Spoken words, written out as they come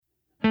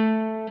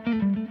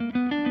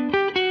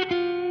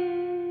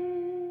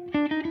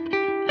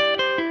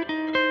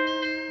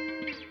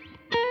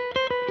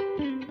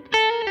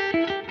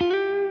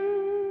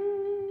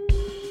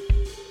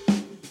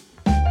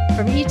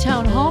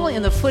eTown Hall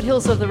in the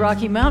foothills of the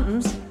Rocky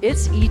Mountains,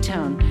 it's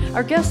eTown.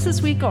 Our guests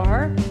this week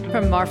are,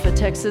 from Marfa,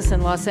 Texas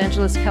and Los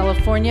Angeles,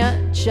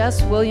 California,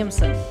 Jess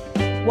Williamson,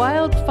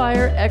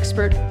 wildfire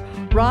expert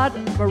Rod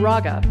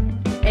Moraga,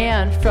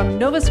 and from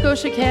Nova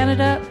Scotia,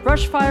 Canada,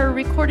 brushfire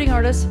recording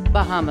artist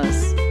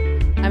Bahamas.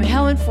 I'm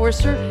Helen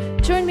Forster.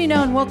 Join me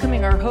now in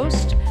welcoming our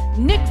host,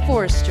 Nick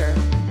Forster.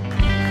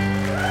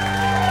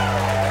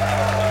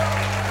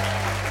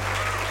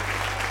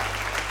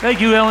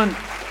 Thank you, Ellen.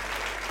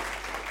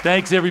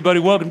 Thanks,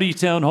 everybody. Welcome to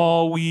eTown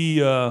Hall.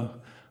 We are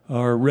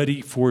ready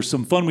for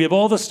some fun. We have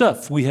all the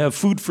stuff. We have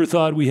food for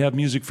thought. We have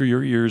music for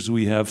your ears.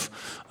 We have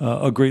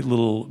a great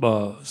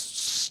little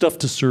stuff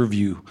to serve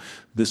you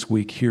this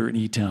week here in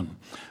eTown.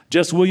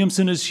 Jess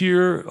Williamson is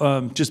here.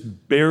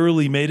 Just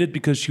barely made it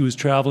because she was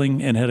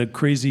traveling and had a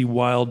crazy,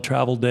 wild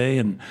travel day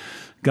and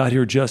got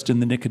here just in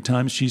the nick of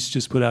time. She's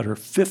just put out her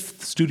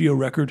 5th studio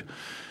record.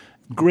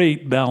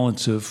 Great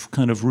balance of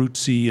kind of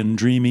rootsy and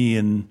dreamy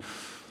and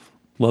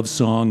love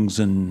songs,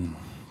 and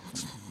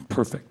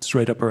perfect,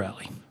 straight up her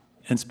alley.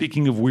 And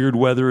speaking of weird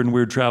weather and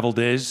weird travel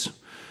days,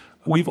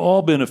 we've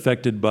all been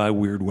affected by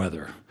weird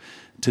weather.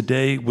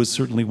 Today was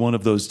certainly one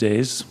of those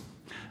days.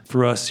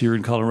 For us here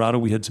in Colorado,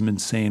 we had some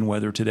insane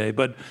weather today,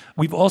 but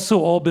we've also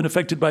all been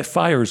affected by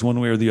fires one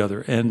way or the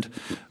other. And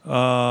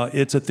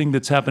it's a thing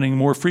that's happening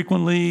more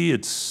frequently.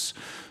 It's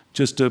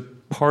just a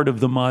part of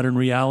the modern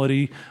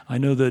reality. I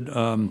know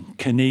that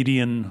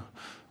Canadian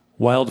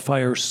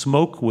wildfire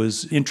smoke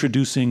was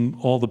introducing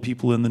all the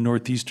people in the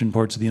northeastern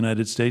parts of the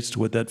United States to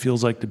what that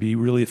feels like to be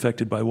really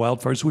affected by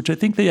wildfires, which I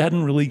think they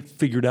hadn't really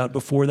figured out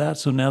before that,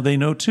 so now they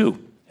know too.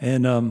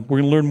 And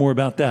we're going to learn more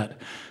about that.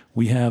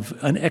 We have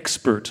an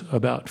expert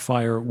about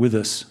fire with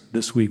us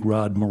this week.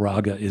 Rod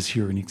Moraga is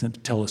here, and he's going to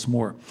tell us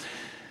more.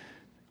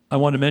 I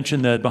want to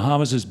mention that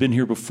Bahamas has been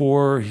here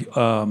before.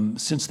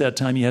 Since that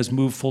time, he has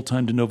moved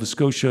full-time to Nova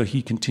Scotia.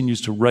 He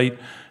continues to write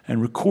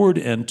and record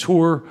and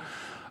tour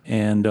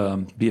and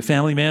be a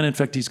family man. In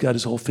fact, he's got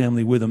his whole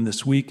family with him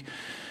this week.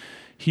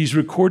 He's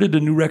recorded a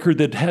new record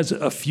that has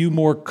a few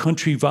more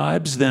country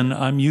vibes than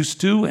I'm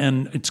used to,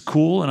 and it's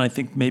cool, and I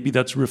think maybe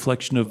that's a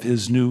reflection of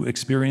his new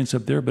experience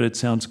up there, but it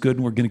sounds good,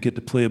 and we're going to get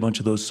to play a bunch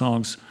of those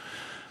songs.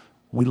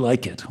 We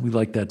like it. We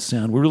like that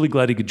sound. We're really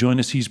glad he could join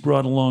us. He's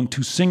brought along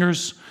 2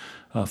 singers,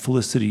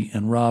 Felicity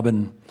and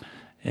Robin,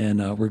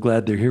 and we're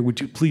glad they're here. Would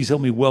you please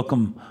help me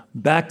welcome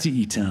back to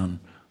eTown,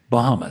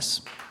 Bahamas.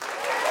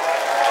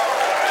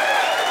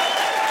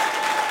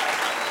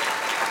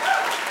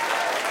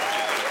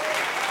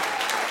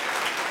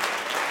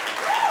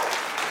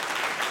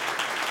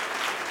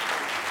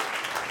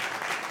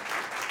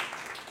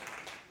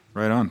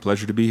 Right on.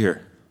 Pleasure to be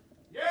here.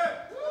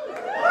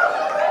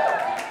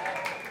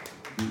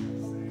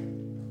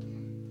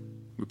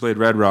 We played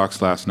Red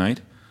Rocks last night,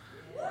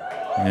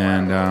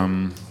 and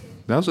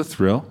that was a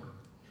thrill.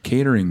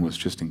 Catering was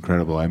just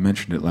incredible. I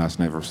mentioned it last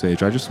night on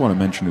stage. I just want to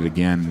mention it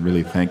again and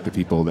really thank the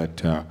people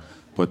that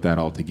put that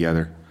all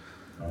together.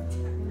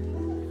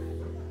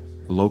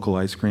 Local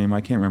ice cream.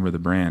 I can't remember the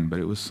brand, but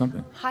it was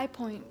something. High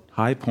Point.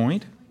 High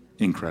Point?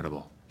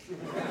 Incredible.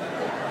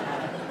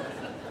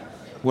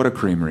 What a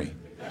creamery.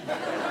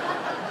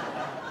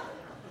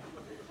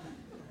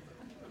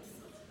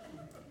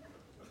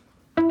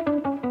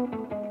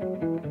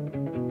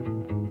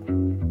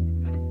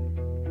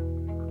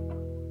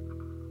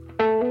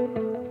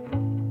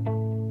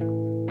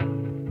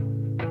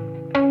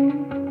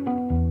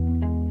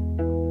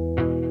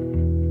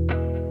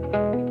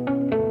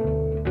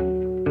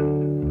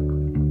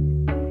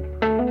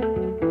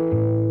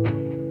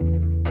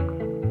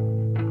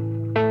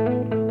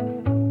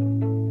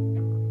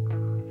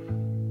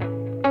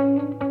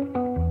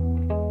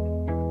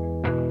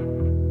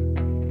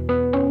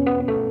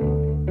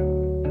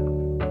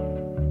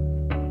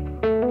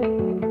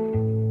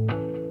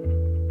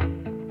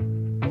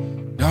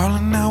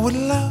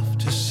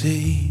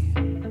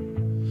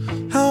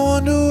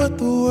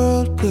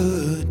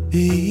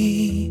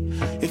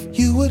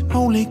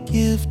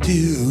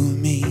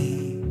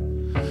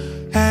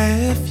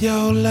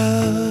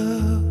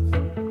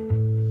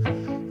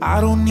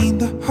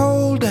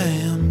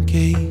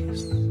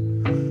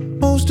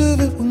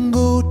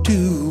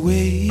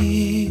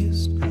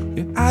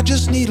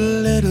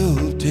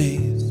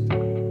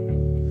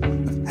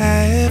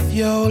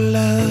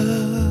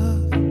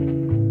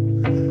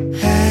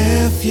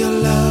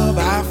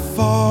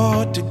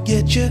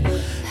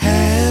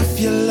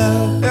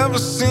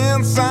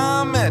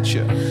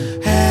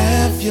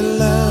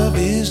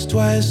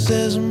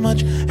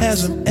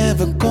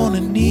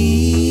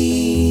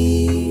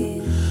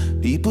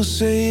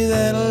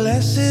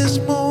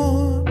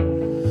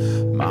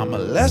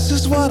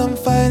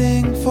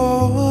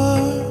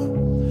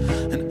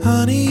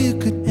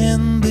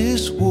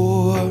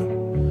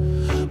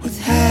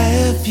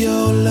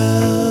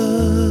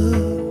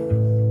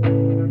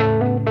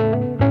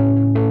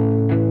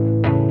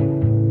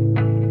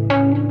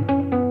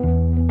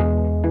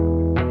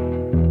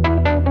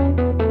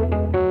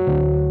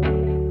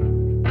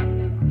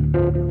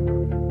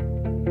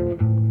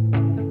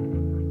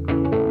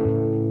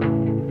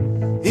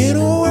 In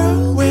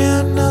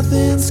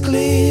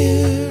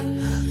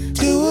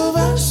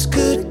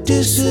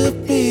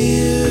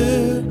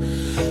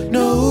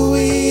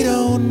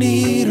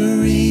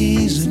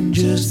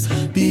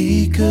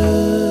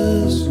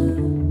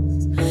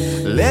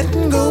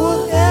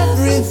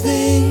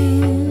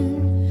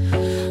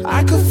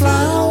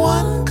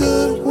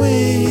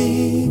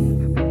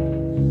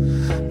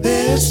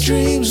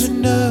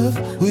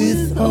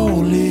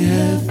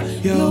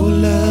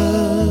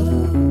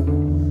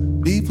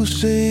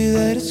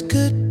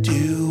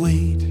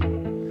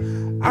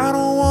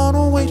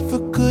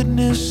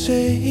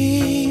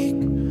sake.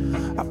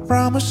 I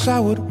promise I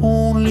would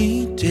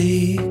only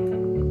take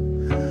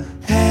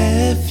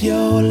half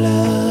your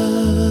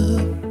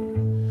love,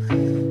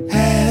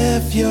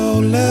 half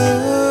your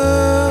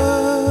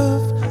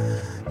love,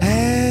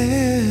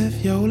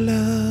 half your love.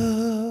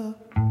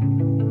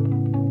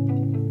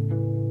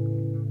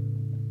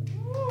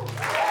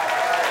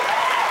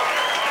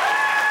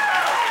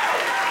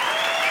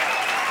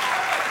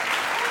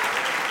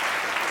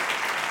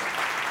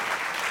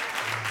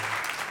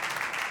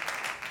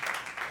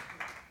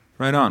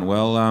 Right on.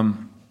 Well,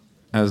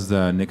 as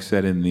Nick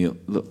said in the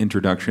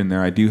introduction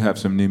there, I do have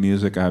some new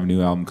music. I have a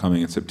new album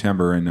coming in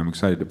September, and I'm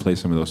excited to play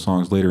some of those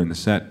songs later in the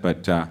set.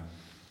 But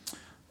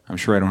I'm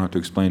sure I don't have to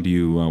explain to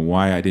you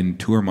why I didn't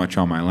tour much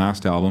on my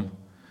last album.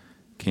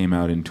 Came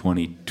out in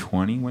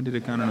 2020. When did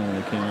it come out? I don't know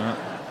when it came out.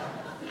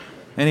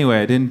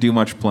 Anyway, I didn't do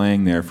much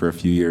playing there for a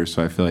few years,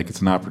 so I feel like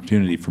it's an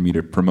opportunity for me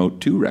to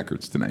promote 2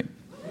 records tonight.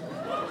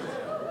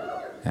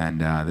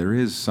 And there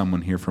is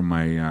someone here from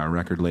my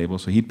record label,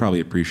 so he'd probably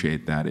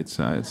appreciate that. It's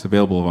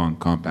available on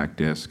compact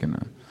disc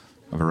and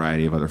a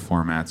variety of other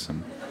formats.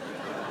 And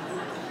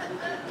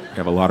we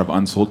have a lot of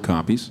unsold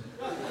copies.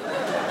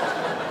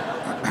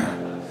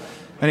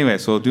 Anyway,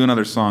 so I'll do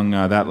another song.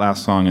 That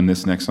last song and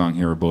this next song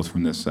here are both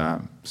from this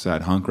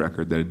Sad Hunk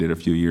record that I did a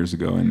few years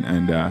ago.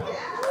 And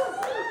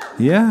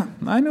yeah,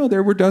 I know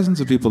there were dozens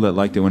of people that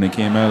liked it when it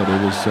came out.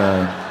 It was...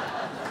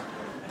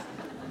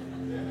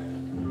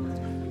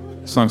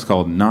 The song's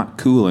called Not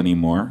Cool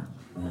Anymore,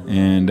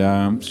 and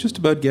it's just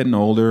about getting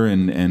older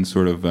and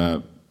sort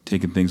of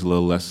taking things a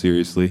little less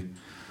seriously,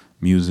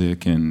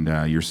 music and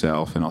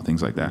yourself and all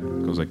things like that.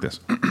 It goes like this.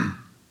 How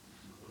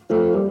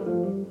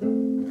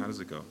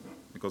does it go?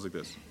 It goes like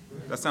this.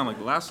 That sounds like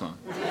the last song.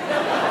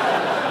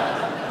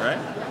 Right?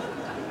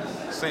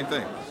 Same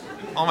thing.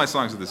 All my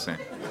songs are the same.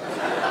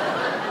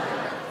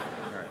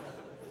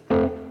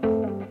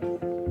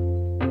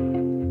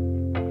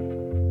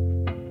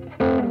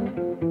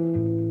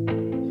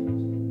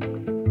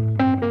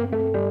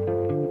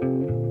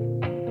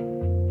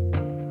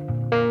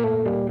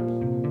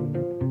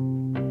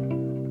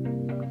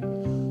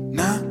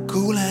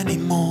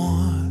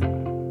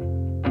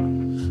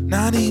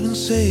 Not even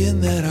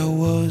saying that I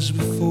was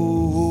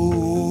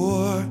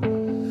before.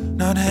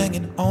 Not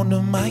hanging on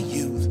to my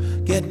youth,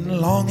 getting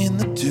long in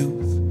the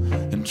tooth,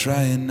 and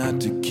trying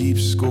not to keep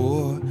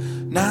score.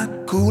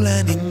 Not cool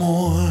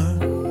anymore.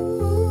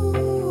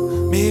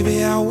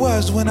 Maybe I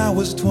was when I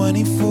was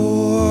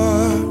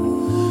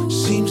 24.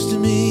 Seems to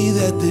me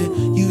that there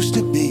used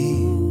to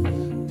be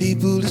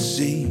people to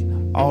see.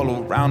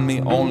 All around me,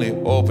 only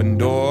open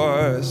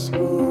doors.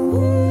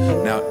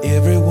 Now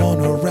everyone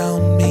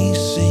around me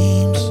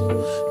seems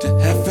to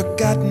have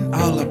forgotten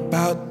all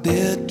about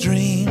their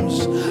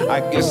dreams. I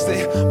guess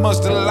they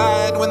must have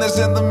lied when they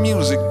said the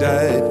music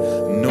died.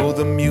 No,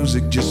 the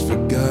music just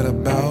forgot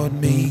about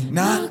me.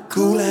 Not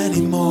cool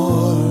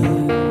anymore.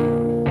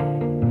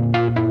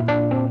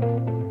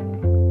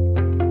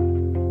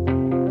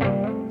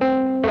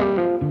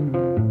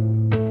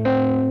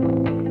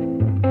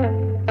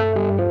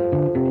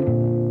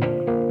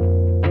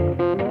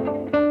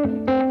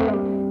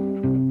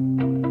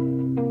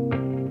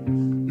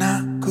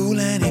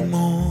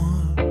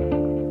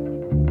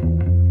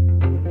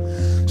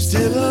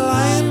 Still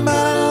alive, but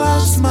I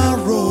lost my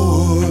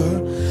roar.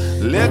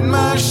 Let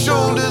my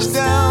shoulders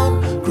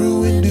down,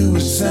 grew into a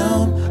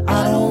sound.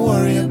 I don't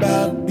worry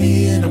about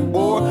being a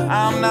bore.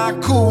 I'm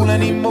not cool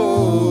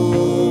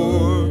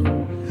anymore.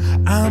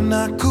 I'm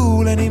not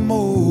cool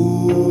anymore.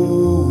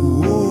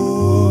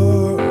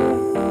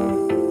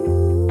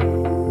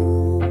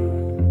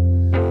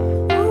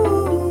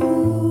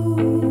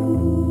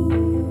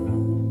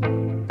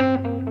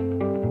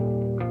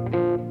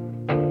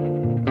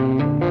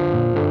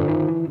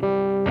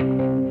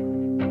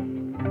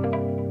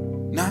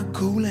 Not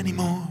cool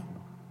anymore.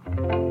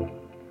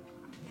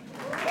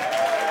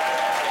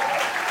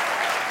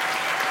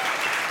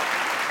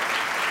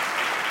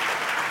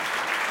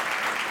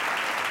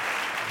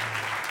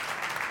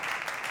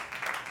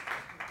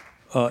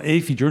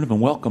 Aphie Jernigan,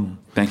 welcome.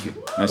 Thank you.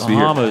 Nice to be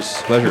here.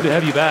 Bahamas. Pleasure. Good to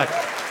have you back.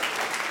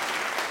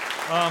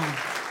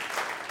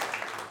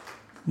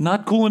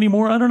 Not cool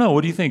anymore? I don't know.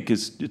 What do you think?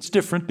 It's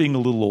different being a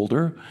little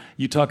older.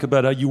 You talk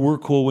about how you were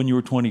cool when you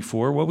were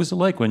 24. What was it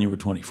like when you were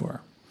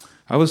 24?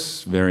 I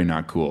was very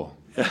not cool.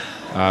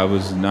 I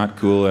was not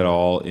cool at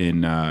all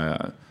in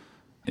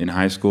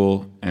high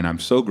school, and I'm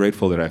so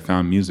grateful that I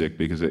found music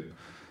because it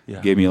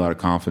gave me a lot of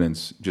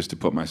confidence just to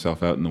put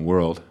myself out in the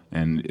world.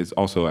 And it's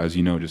also, as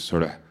you know, just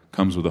sort of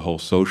comes with a whole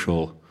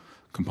social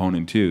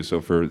component too. So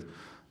for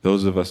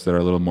those of us that are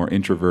a little more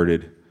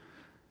introverted,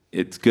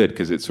 it's good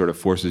because it sort of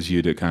forces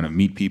you to kind of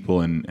meet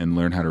people and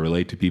learn how to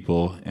relate to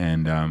people.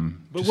 And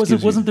but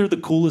wasn't there the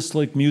coolest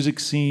like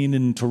music scene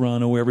in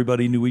Toronto where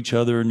everybody knew each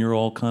other and you're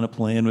all kind of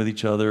playing with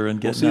each other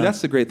and getting? See,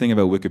 that's the great thing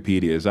about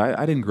Wikipedia is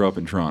I didn't grow up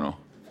in Toronto.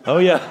 Oh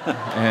yeah.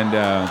 And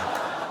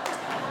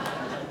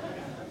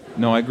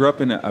no, I grew up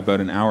in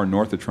about an hour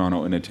north of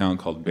Toronto in a town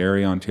called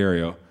Barrie,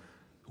 Ontario,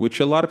 which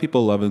a lot of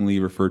people lovingly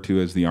refer to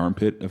as the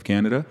armpit of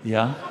Canada.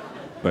 Yeah.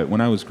 But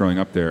when I was growing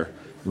up there,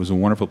 it was a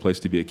wonderful place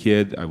to be a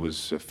kid. I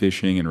was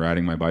fishing and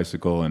riding my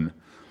bicycle and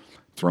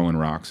throwing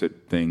rocks at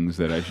things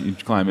that I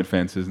climbing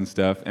fences and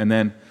stuff. And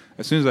then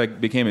as soon as I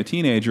became a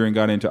teenager and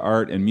got into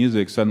art and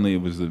music, suddenly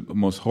it was the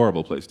most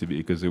horrible place to be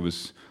because there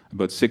was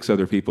about 6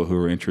 other people who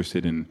were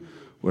interested in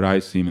what I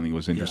seemingly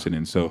was interested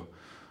in. So,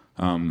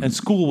 and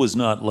school was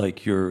not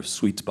like your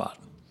sweet spot.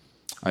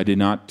 I did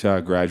not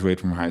graduate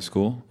from high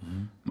school.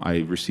 I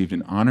received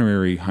an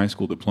honorary high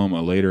school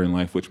diploma later in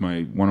life, which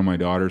one of my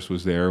daughters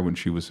was there when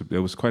she was. It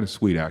was quite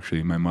sweet,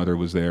 actually. My mother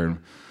was there.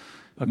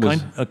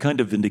 A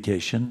kind of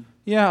vindication.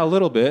 Yeah, a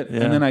little bit.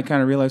 Yeah. And then I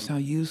kind of realized how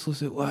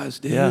useless it was,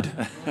 dude. Yeah.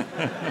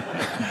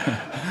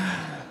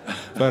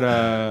 But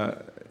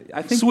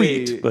I think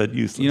sweet, but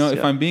useless.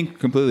 If I'm being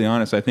completely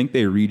honest, I think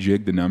they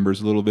rejigged the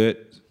numbers a little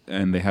bit.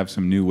 And they have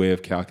some new way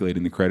of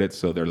calculating the credits,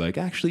 so they're like,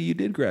 actually, you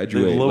did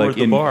graduate. They lowered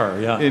the bar,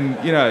 yeah. In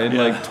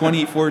like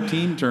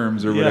 2014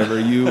 terms or whatever,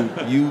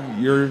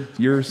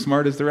 you're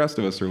smart as the rest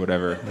of us or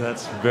whatever.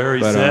 That's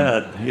very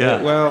sad.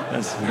 Yeah. Well,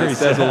 that's it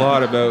says a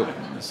lot about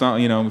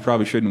some. We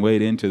probably shouldn't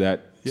wade into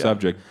that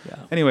subject. Yeah.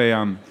 Anyway,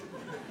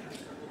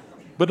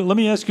 but let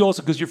me ask you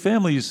also, because your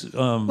family's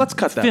let's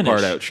cut that Finnish.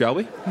 part out, shall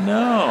we?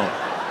 No.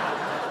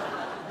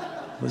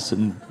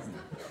 Listen.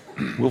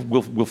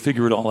 We'll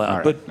figure it all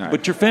out. All right.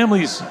 But your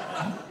family's.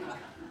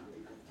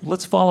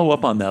 Let's follow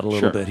up on that a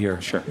little bit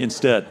here. Sure.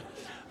 Instead,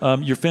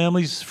 your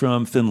family's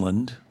from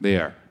Finland. They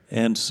are.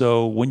 And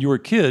so when you were a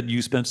kid,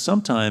 you spent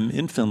some time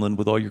in Finland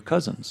with all your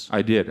cousins.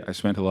 I did. I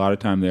spent a lot of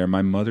time there.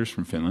 My mother's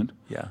from Finland.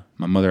 Yeah.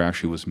 My mother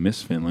actually was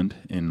Miss Finland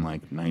in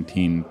like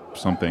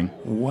 19-something.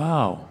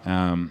 Wow.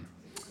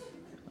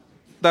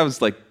 That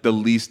was like the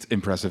least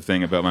impressive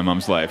thing about my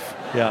mom's life.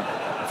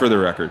 Yeah. For the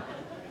record.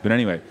 But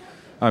anyway,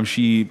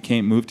 she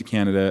moved to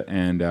Canada,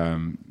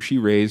 and she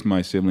raised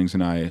my siblings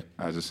and I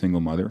as a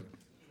single mother.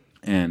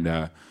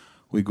 And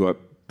we grew up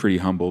pretty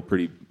humble,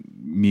 pretty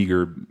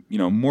meager,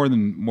 more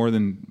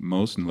than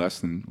most and less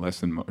than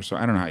most. So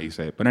I don't know how you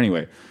say it. But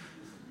anyway,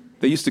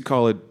 they used to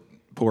call it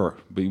poor,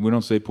 but we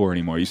don't say poor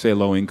anymore. You say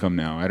low income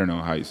now. I don't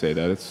know how you say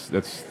that.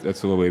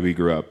 That's the way we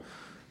grew up.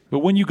 But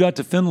when you got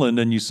to Finland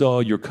and you saw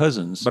your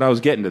cousins... But I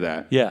was getting to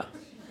that. Yeah.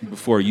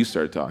 Before you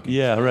started talking.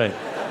 Yeah, right.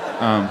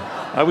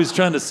 I was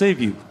trying to save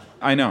you.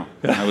 I know.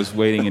 I was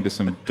wading into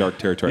some dark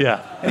territory.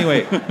 Yeah.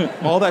 Anyway,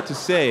 all that to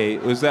say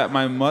was that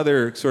my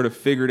mother sort of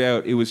figured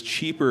out it was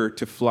cheaper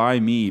to fly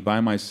me by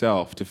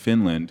myself to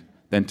Finland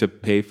than to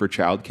pay for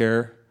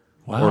childcare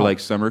or like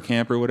summer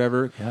camp or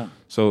whatever. Yeah.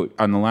 So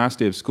on the last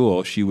day of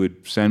school, she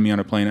would send me on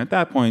a plane. At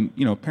that point,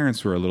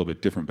 parents were a little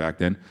bit different back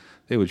then.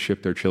 They would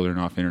ship their children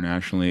off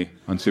internationally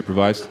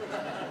unsupervised.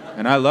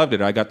 And I loved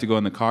it. I got to go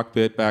in the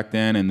cockpit back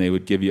then, and they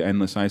would give you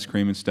endless ice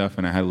cream and stuff,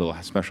 and I had a little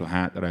special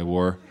hat that I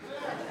wore.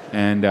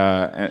 And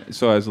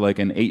so as like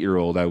an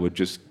 8-year-old, I would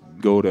just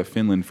go to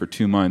Finland for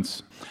 2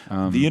 months.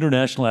 The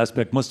international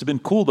aspect must have been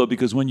cool, though,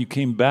 because when you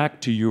came back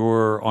to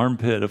your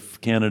armpit of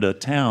Canada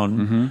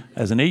town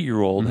as an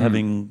 8-year-old,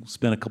 having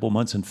spent a couple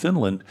months in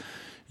Finland,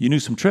 you knew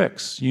some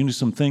tricks. You knew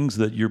some things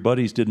that your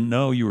buddies didn't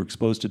know. You were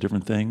exposed to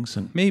different things.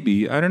 And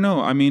maybe. I don't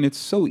know. I mean, it's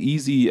so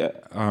easy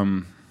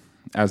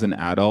as an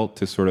adult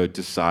to sort of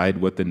decide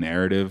what the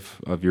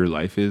narrative of your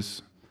life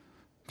is.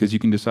 Because you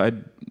can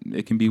decide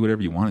it can be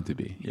whatever you want it to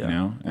be,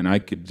 And I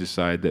could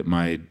decide that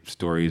my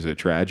story is a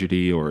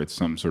tragedy or it's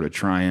some sort of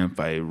triumph.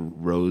 I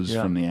rose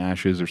from the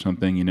ashes or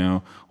something,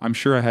 I'm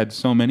sure I had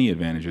so many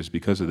advantages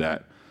because of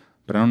that.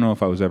 But I don't know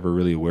if I was ever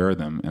really aware of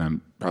them. And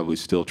I'm probably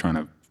still trying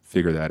to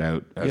figure that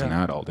out as an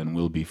adult and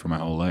will be for my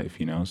whole life,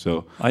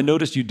 So I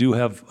noticed you do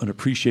have an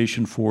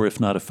appreciation for, if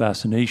not a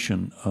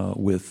fascination,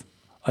 with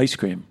ice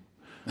cream.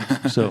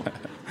 So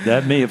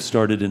that may have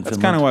started in Finland.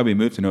 That's kind of why we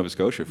moved to Nova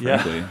Scotia,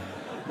 frankly. Yeah.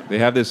 They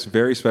have this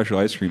very special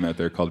ice cream out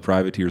there called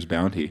Privateer's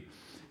Bounty.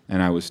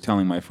 And I was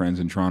telling my friends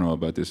in Toronto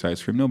about this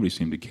ice cream. Nobody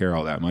seemed to care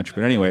all that much.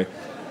 But anyway,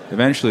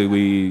 eventually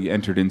we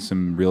entered in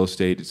some real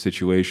estate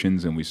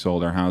situations and we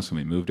sold our house and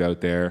we moved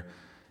out there.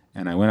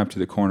 And I went up to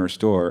the corner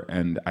store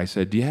and I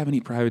said, "Do you have any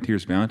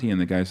Privateer's Bounty?"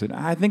 And the guy said,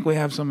 "I think we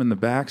have some in the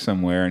back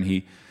somewhere." And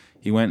he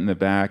went in the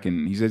back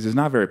and he says, "It's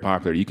not very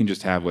popular. You can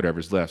just have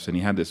whatever's left." And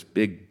he had this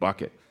big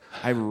bucket.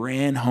 I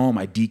ran home.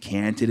 I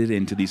decanted it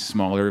into these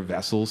smaller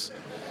vessels.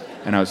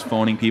 And I was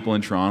phoning people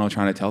in Toronto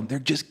trying to tell them, they're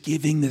just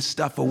giving this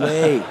stuff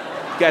away.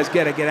 You guys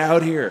got to get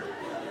out here.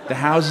 The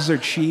houses are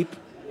cheap.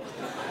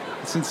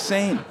 It's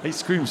insane.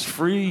 Ice cream's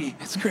free.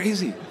 It's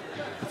crazy.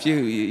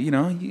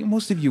 If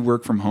most of you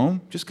work from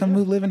home, just come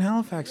live in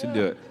Halifax and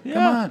do it. Yeah.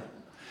 Come on.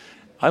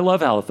 I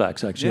love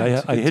Halifax, actually.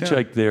 Yeah, I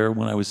hitchhiked there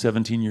when I was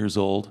 17 years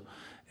old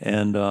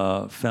and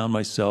found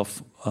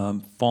myself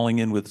falling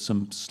in with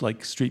some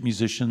like street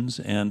musicians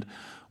and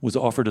was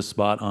offered a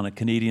spot on a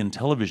Canadian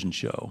television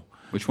show.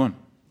 Which one?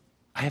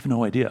 I have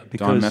no idea.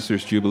 Because Don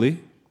Messer's Jubilee?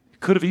 It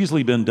could have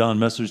easily been Don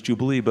Messer's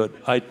Jubilee, but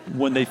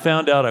when they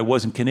found out I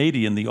wasn't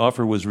Canadian, the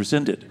offer was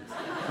rescinded.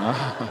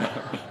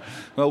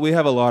 Well, we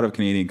have a lot of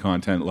Canadian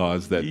content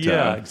laws that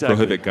exactly.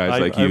 prohibit guys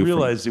like you. I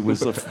realized it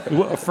was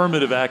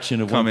affirmative action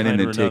of one kind or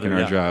another. Coming in and taking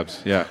our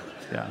jobs. Yeah.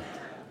 Yeah.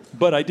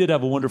 But I did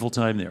have a wonderful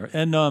time there.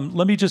 And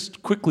let me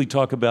just quickly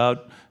talk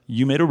about,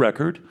 you made a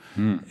record,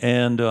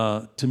 and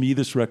to me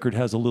this record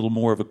has a little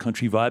more of a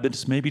country vibe.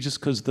 It's maybe just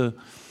because the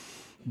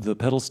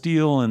pedal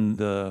steel and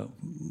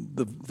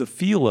the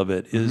feel of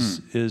it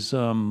is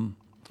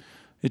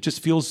it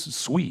just feels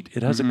sweet.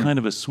 It has a kind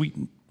of a sweet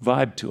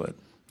vibe to it.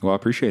 Well, I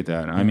appreciate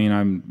that. I mean,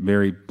 I'm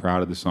very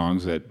proud of the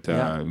songs that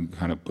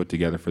kind of put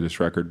together for this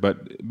record.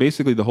 But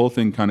basically, the whole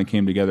thing kind of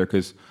came together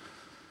because,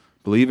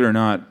 believe it or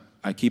not,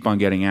 I keep on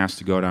getting asked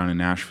to go down to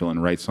Nashville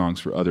and write songs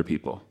for other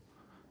people.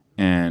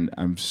 And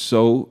I'm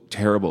so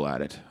terrible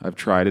at it. I've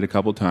tried it a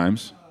couple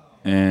times,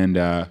 and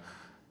I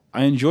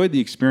enjoyed the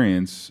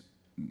experience.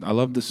 I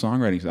love the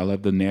songwriting. I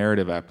love the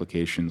narrative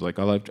applications. Like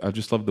I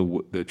just love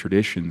the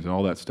traditions and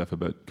all that stuff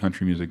about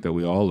country music that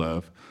we all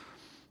love.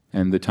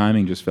 And the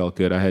timing just felt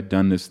good. I had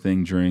done this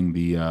thing during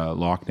the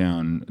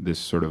lockdown, this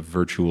sort of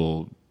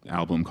virtual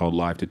album called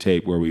Live to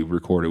Tape, where we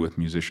recorded with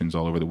musicians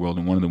all over the world,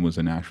 and one of them was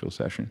a Nashville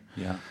session.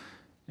 Yeah.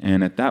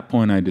 And at that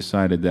point, I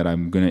decided that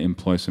I'm going to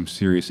employ some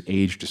serious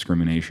age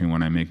discrimination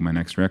when I make my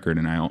next record.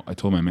 And I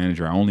told my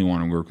manager I only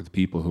want to work with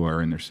people who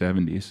are in their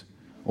 70s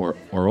or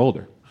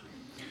older.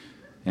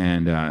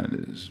 And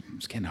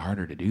it's getting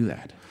harder to do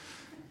that.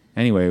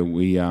 Anyway,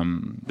 we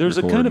there's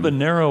a kind of a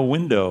narrow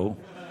window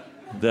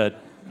that,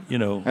 you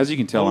know. As you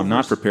can tell, I'm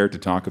not prepared to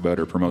talk about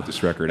or promote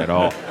this record at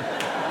all.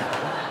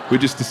 We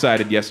just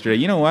decided yesterday,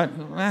 you know what?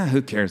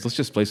 Who cares? Let's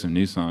just play some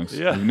new songs.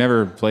 Yeah. We've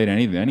never played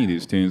any of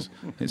these tunes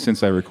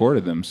since I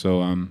recorded them, so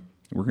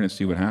we're going to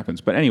see what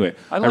happens. But anyway,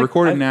 I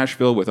recorded in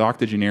Nashville with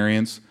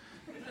octogenarians,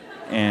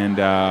 and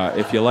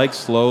if you like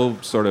slow,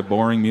 sort of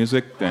boring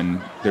music,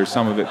 then there's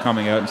some of it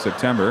coming out in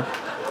September,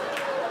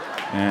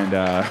 and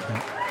I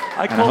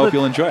hope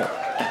you'll enjoy it.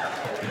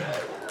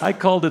 I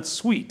called it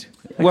sweet.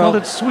 I called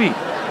it sweet.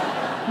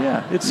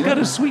 Yeah, it's got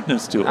a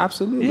sweetness to it.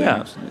 Absolutely. Yeah.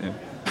 Absolutely.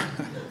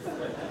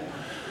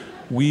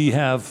 We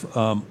have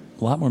a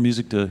lot more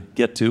music to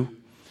get to,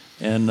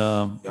 and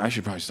I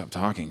should probably stop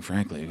talking,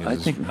 frankly. I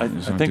think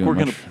we're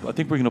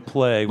gonna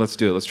play. Let's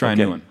do it. Let's try a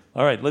new one.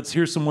 All right, let's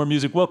hear some more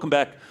music. Welcome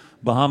back,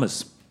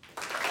 Bahamas.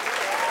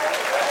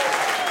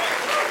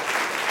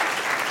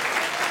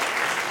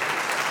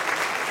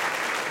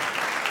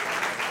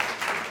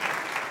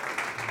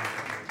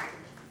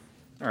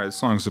 All right, this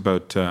song's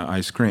about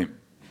ice cream.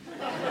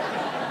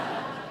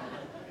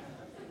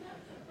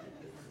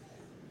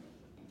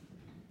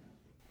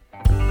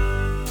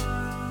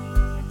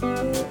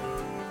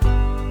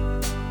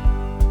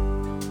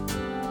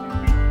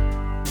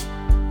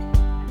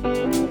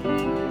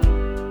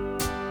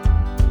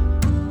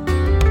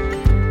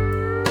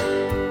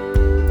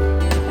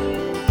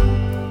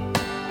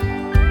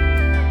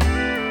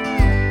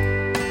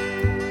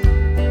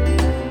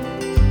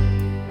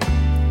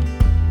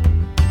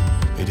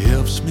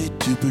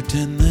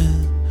 Pretend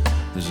that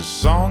there's a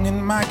song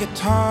in my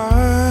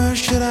guitar.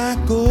 Should I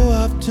go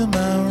up to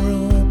my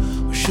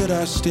room, or should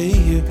I stay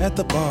here at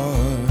the bar?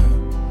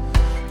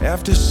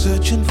 After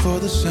searching for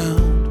the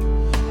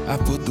sound, I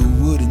put the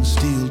wood and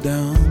steel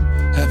down,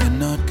 having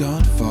not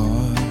got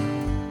far.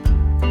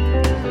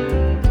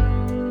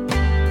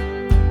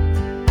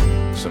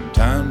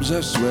 Sometimes I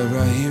swear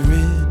I hear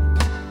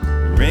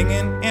it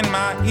ringing in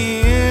my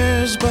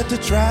ears, but to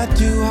try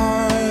too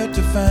hard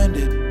to find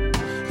it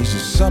is the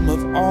sum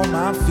of all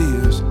my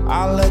fears.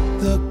 I'll let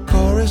the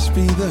chorus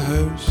be the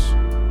hearse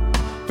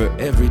for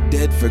every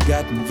dead,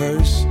 forgotten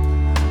verse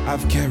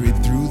I've carried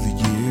through the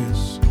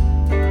years.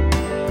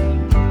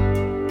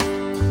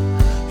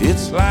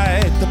 It's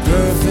like the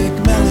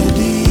perfect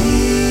melody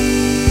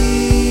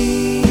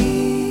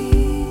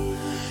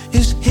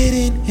is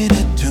hidden in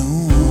a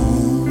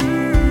tune,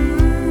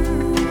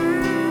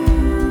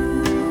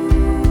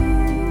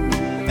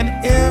 and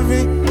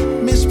every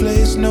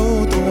misplaced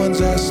note, the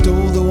ones I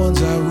stole, the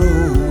ones I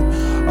wrote,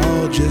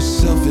 all just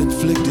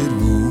self-inflicted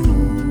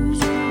wounds.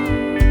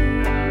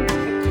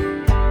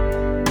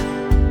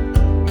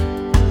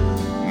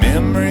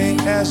 Memory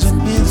as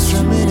an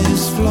instrument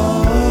is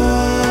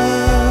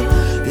flawed.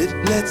 It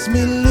lets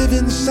me live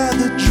inside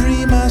the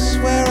dream I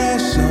swear I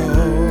saw.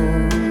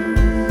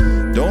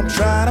 Don't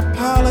try to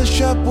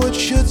polish up what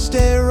should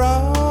stay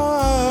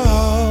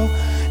raw.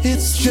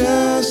 It's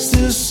just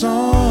a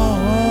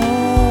song.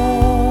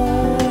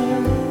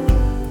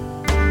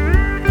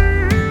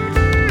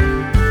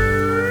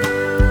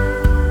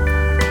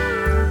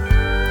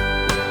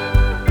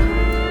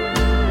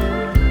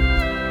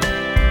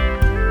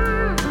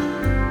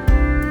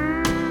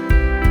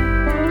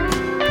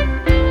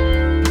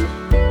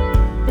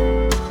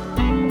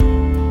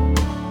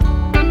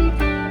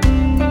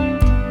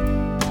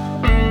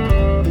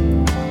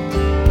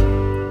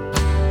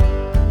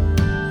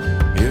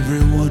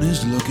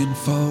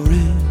 For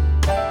it,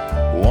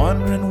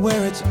 wondering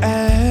where it's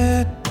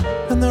at,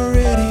 and the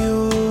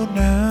radio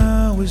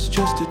now is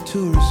just a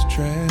tourist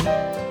trap.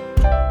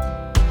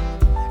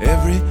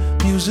 Every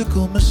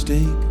musical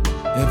mistake,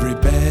 every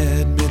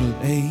bad middle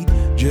eight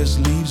just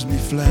leaves me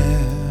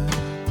flat.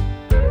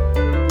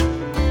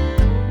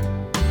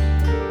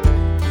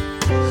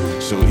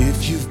 So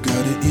if you've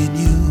got it in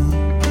you,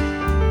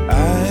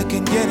 I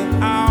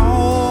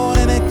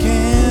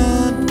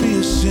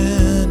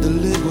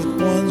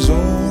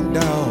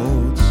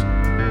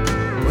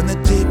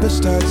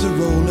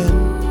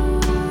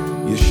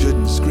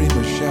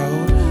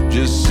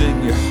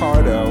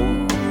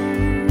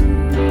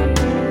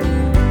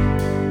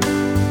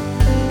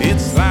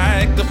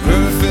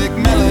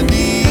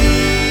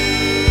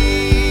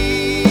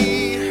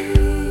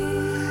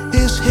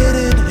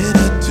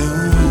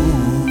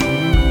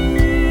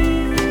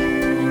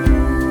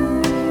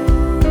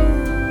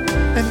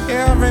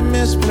every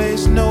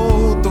misplaced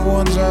note, the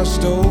ones I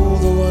stole,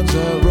 the ones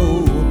I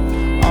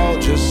wrote, all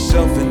just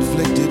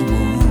self-inflicted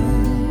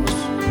wounds.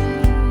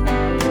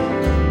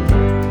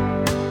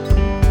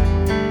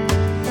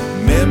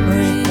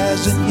 Memory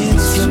has an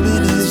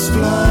instrument in its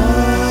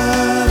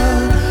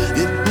blood.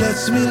 It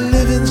lets me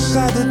live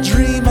inside the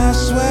dream I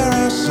swear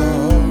I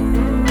saw.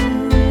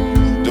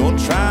 Don't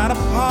try to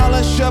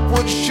polish up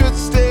what should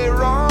stay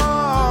wrong.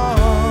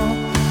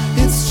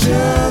 It's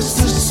just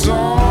a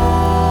song.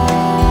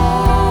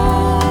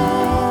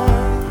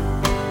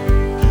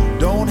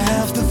 Don't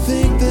have to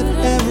think that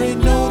every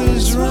note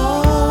is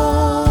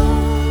wrong.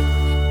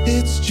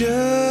 It's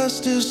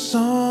just a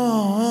song.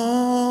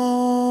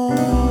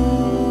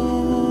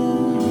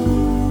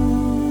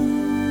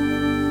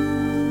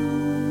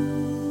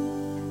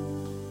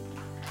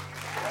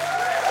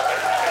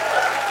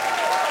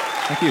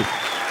 Thank you.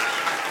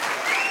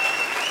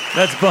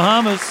 That's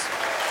Bahamas.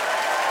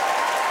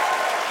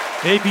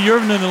 A.P.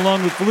 Yervinen,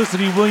 along with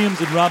Felicity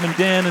Williams and Robin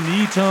Dan and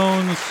the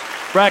eTones,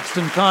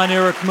 Braxton Kahn,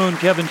 Eric Moon,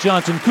 Kevin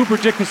Johnson, Cooper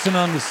Dickerson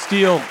on the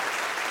steel.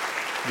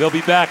 They'll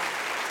be back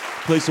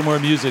to play some more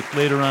music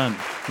later on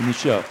in the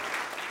show.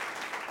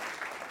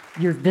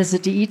 Your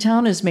visit to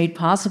eTown is made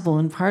possible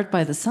in part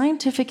by the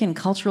Scientific and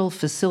Cultural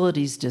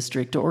Facilities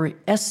District, or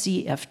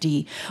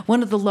SCFD,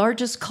 one of the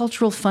largest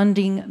cultural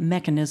funding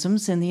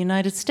mechanisms in the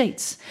United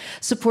States,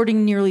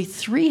 supporting nearly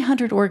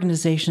 300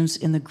 organizations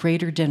in the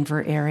greater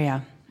Denver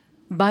area.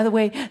 By the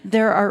way,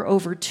 there are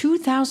over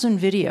 2,000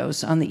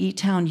 videos on the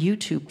eTown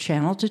YouTube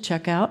channel to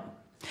check out.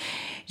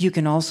 You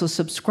can also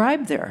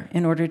subscribe there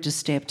in order to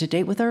stay up to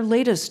date with our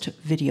latest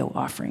video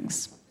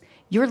offerings.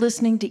 You're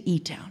listening to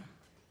eTown.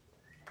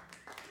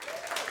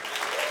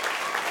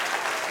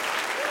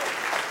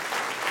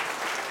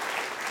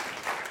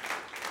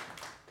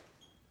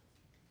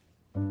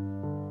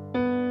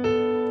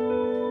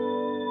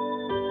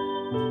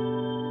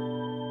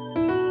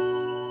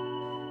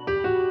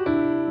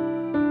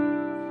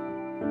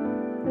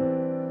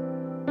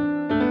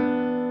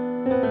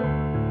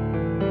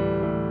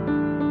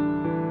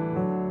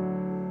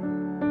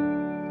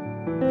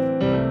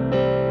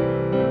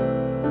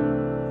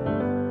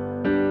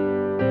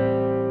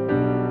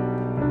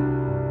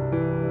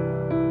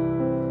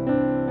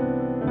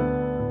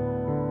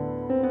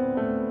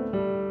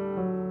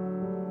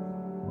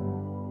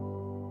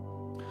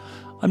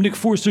 I'm Nick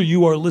Forster.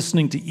 You are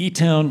listening to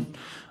eTown.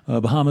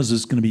 Bahamas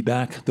is going to be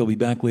back. They'll be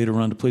back later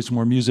on to play some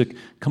more music.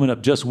 Coming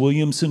up, Jess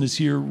Williamson is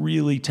here,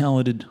 really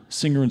talented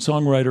singer and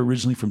songwriter,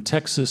 originally from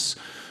Texas.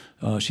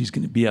 She's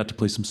going to be out to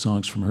play some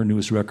songs from her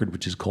newest record,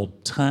 which is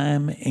called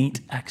Time Ain't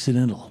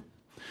Accidental.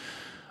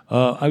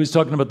 I was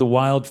talking about the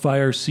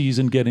wildfire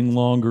season getting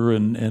longer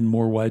and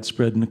more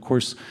widespread, and of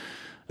course,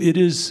 it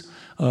is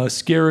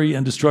scary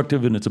and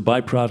destructive, and it's a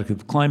byproduct of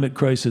the climate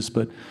crisis,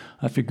 but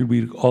I figured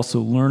we'd also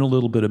learn a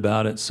little bit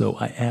about it, so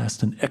I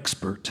asked an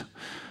expert,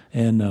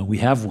 and we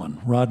have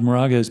one. Rod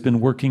Moraga has been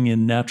working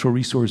in natural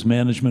resource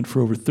management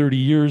for over 30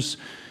 years.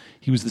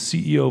 He was the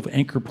CEO of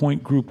Anchor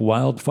Point Group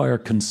Wildfire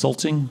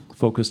Consulting,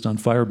 focused on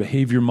fire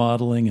behavior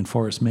modeling and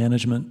forest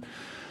management.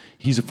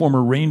 He's a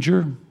former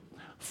ranger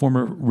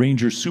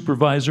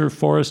supervisor,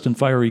 forest and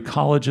fire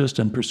ecologist,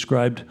 and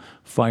prescribed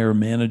fire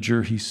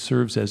manager. He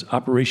serves as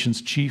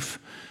operations chief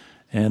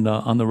and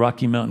on the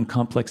Rocky Mountain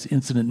Complex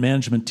Incident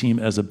Management Team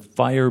as a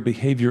fire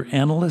behavior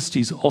analyst.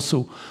 He's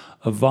also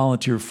a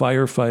volunteer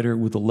firefighter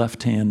with the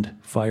Left Hand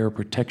Fire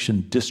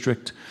Protection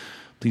District.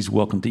 Please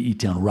welcome to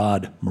eTown,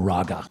 Rod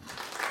Moraga.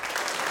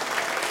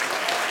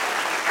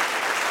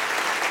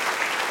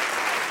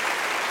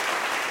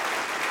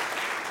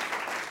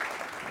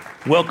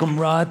 Welcome,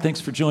 Rod.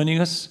 Thanks for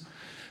joining us.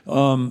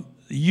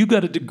 You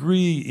got a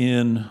degree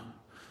in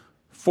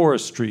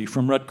forestry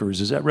from Rutgers,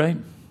 is that right?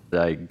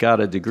 I got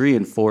a degree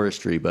in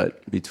forestry,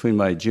 but between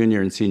my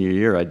junior and senior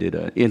year, I did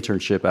an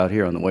internship out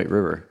here on the White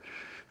River.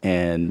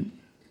 And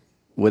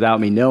without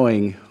me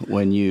knowing,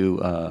 when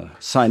you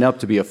sign up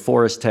to be a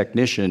forest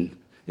technician,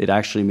 it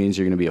actually means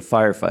you're going to be a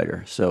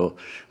firefighter. So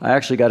I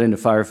actually got into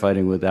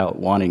firefighting without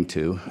wanting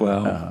to.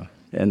 Wow.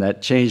 And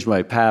that changed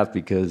my path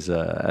because,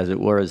 as it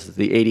was,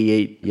 the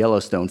 88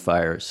 Yellowstone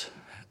fires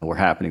were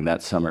happening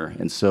that summer.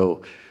 And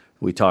so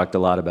we talked a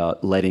lot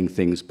about letting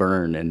things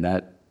burn, and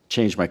that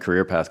changed my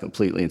career path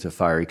completely into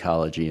fire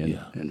ecology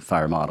and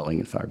fire modeling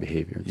and fire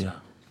behavior. Yeah.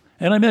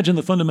 And I imagine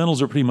the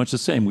fundamentals are pretty much the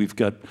same. We've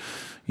got,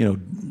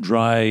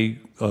 dry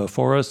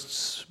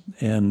forests,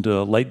 and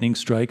lightning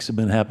strikes have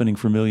been happening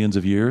for millions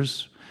of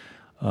years.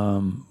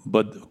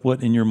 But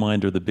what, in your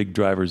mind, are the big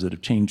drivers that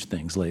have changed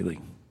things lately?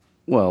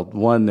 Well,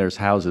 one, there's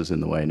houses in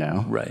the way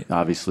now. Right.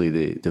 Obviously,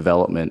 the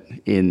development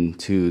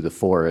into the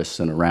forests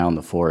and around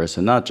the forests,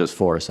 and not just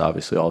forests,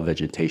 obviously, all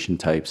vegetation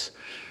types.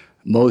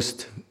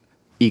 Most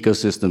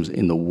ecosystems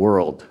in the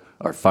world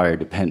are fire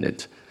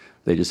dependent.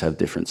 They just have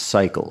different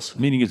cycles.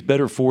 Meaning it's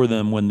better for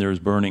them when there's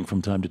burning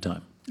from time to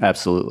time.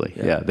 Absolutely.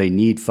 Yeah. They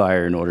need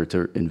fire in order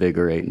to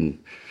invigorate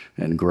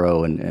and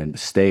grow and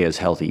stay as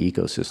healthy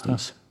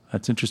ecosystems.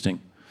 That's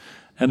interesting.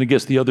 And I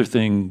guess the other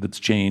thing that's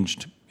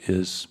changed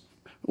is...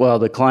 Well,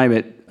 the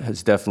climate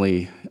has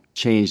definitely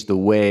changed the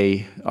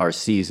way our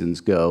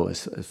seasons go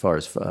as far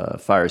as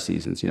fire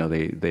seasons.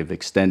 They've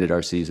extended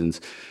our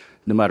seasons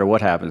no matter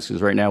what happens,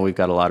 because right now we've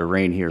got a lot of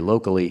rain here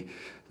locally.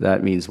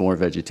 That means more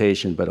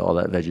vegetation, but all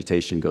that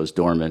vegetation goes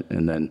dormant,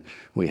 and then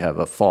we have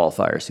a fall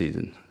fire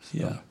season. So.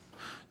 Yeah.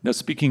 Now,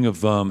 speaking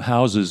of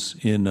houses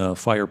in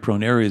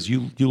fire-prone areas,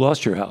 you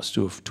lost your house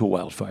to a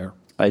wildfire.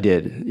 I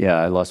did. Yeah,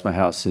 I lost my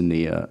house in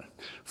the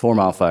 4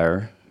 Mile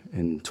Fire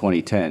in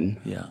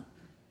 2010. Yeah.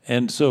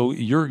 And so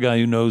you're a guy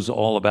who knows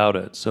all about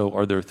it. So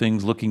are there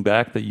things looking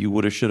back that you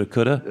woulda, shoulda,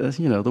 coulda?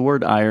 The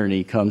word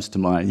irony comes to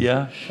mind.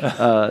 Yeah.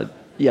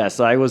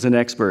 Yes, I was an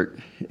expert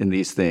in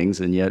these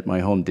things, and yet my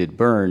home did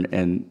burn,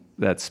 and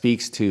that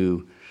speaks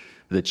to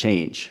the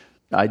change.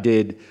 I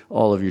did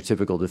all of your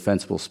typical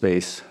defensible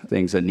space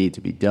things that need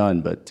to be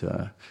done, but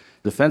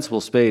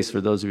defensible space,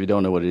 for those of you who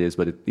don't know what it is,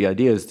 but the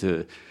idea is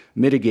to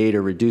mitigate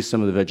or reduce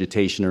some of the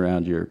vegetation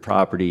around your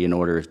property in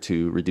order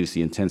to reduce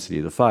the intensity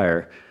of the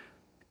fire.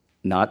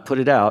 Not put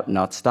it out,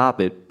 not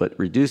stop it, but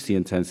reduce the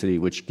intensity,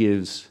 which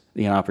gives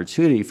the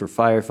opportunity for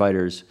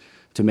firefighters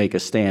to make a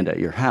stand at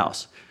your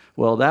house.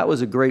 Well, that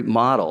was a great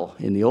model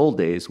in the old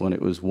days when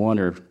it was 1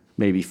 or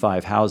maybe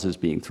 5 houses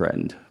being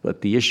threatened.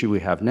 But the issue we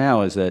have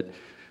now is that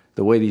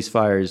the way these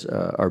fires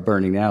are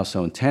burning now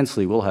so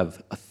intensely, we'll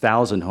have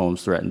 1,000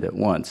 homes threatened at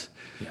once.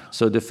 Yeah.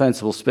 So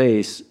defensible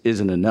space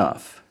isn't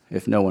enough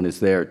if no one is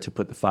there to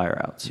put the fire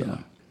out. So. Yeah.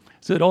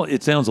 So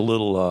it sounds a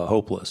little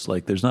hopeless,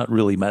 like there's not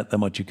really that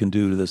much you can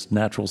do to this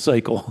natural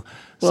cycle.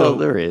 Well,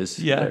 there is.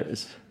 Yeah. There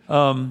is.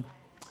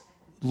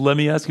 Let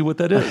me ask you what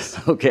that is.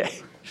 Okay.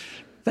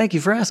 Thank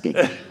you for asking.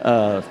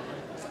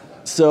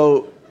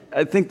 So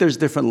I think there's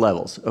different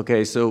levels.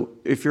 Okay, so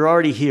if you're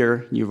already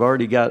here, you've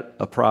already got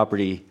a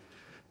property,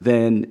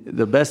 then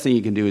the best thing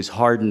you can do is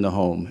harden the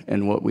home.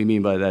 And what we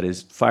mean by that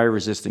is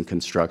fire-resistant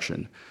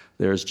construction.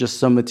 There's just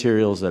some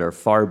materials that are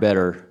far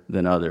better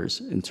than others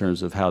in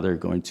terms of how they're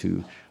going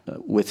to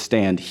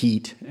withstand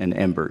heat and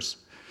embers.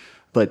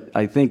 But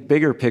I think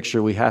bigger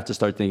picture, we have to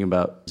start thinking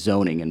about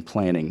zoning and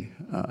planning.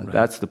 Right.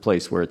 That's the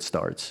place where it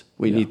starts.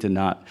 We need to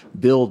not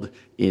build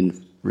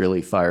in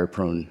really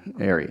fire-prone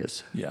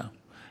areas. Yeah.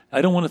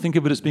 I don't want to think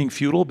of it as being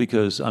futile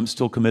because I'm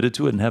still committed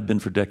to it and have been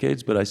for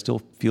decades, but I still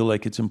feel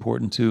like it's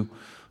important to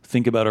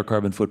think about our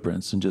carbon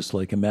footprints and just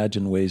like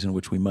imagine ways in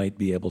which we might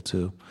be able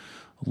to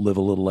live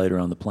a little lighter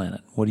on the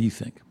planet. What do you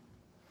think?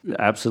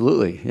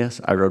 Absolutely. Yes.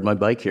 I rode my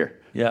bike here.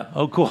 Yeah.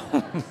 Oh, cool.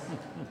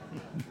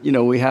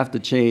 We have to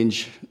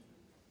change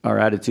our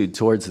attitude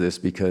towards this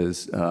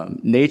because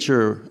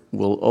nature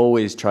will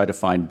always try to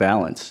find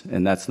balance,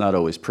 and that's not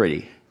always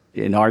pretty.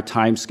 In our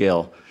time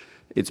scale,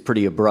 it's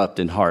pretty abrupt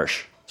and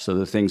harsh. So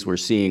the things we're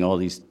seeing, all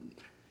these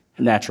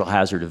natural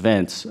hazard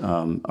events,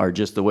 are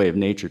just the way of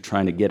nature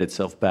trying to get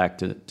itself back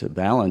to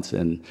balance.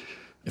 And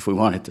if we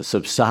want it to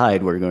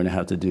subside, we're going to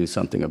have to do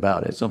something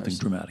about it. Something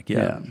dramatic,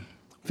 yeah.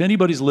 If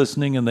anybody's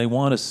listening and they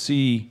want to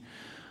see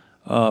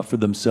for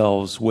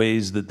themselves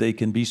ways that they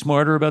can be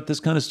smarter about this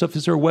kind of stuff,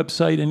 is there a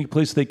website, any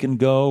place they can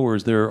go, or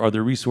are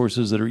there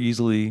resources that are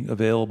easily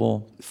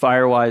available?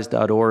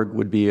 Firewise.org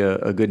would be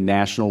a good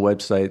national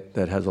website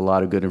that has a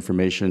lot of good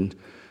information.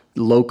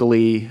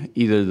 Locally,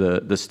 either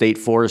the State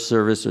Forest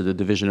Service or the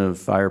Division of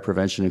Fire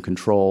Prevention and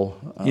Control.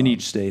 In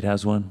each state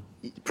has one?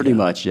 Pretty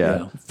much,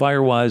 yeah.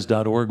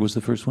 Firewise.org was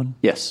the first one?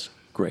 Yes.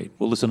 Great.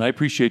 Well, listen, I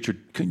appreciate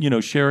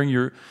your sharing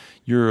your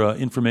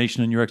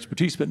information and your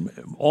expertise, but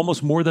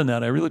almost more than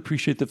that, I really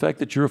appreciate the fact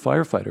that you're a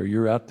firefighter.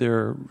 You're out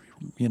there,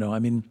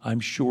 I'm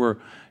sure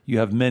you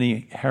have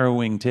many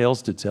harrowing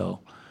tales to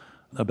tell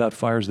about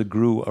fires that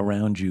grew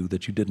around you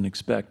that you didn't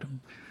expect.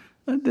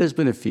 There's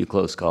been a few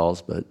close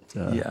calls, but...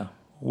 Yeah.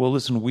 Well,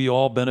 listen, we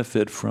all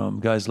benefit from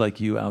guys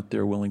like you out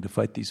there willing to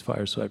fight these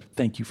fires, so I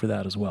thank you for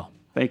that as well.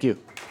 Thank you.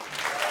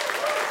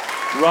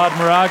 Rod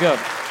Moraga,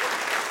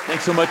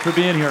 thanks so much for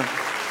being here.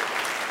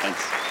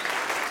 Thanks.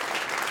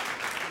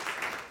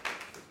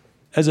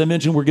 As I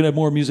mentioned, we're going to have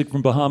more music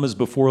from Bahamas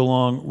before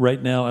long.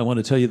 Right now, I want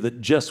to tell you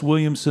that Jess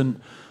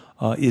Williamson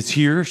is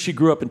here. She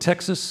grew up in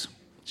Texas.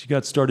 She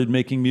got started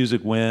making music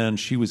when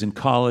she was in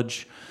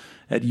college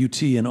at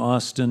UT in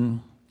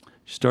Austin.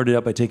 She started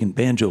out by taking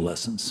banjo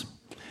lessons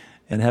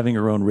and having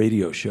her own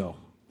radio show.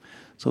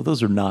 So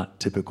those are not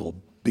typical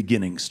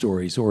beginning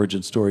stories,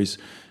 origin stories.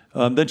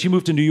 Then she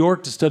moved to New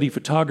York to study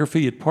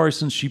photography at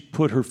Parsons. She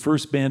put her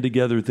first band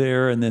together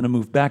there, and then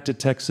moved back to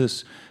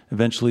Texas,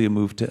 eventually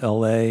moved to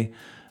LA.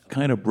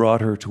 Kind of brought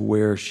her to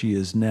where she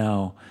is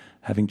now,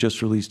 having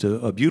just released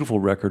a beautiful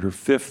record, her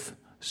 5th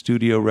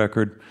studio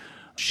record.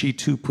 She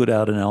too put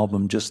out an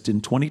album just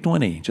in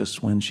 2020,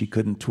 just when she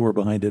couldn't tour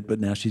behind it, but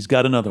now she's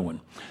got another one.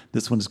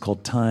 This one is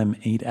called Time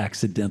Ain't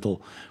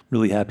Accidental.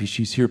 Really happy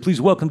she's here. Please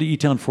welcome to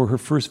eTown for her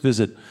first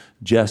visit,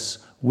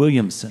 Jess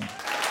Williamson.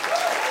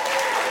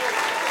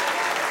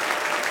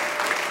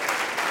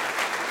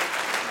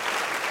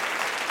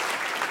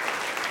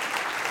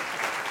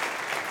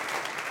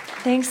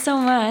 Thanks so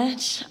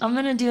much. I'm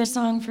going to do a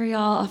song for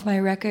y'all off my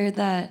record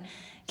that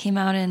came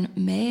out in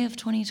May of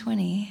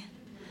 2020.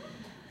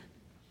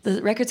 The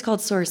record's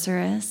called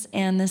Sorceress,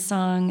 and this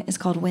song is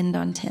called Wind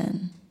on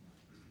Tin.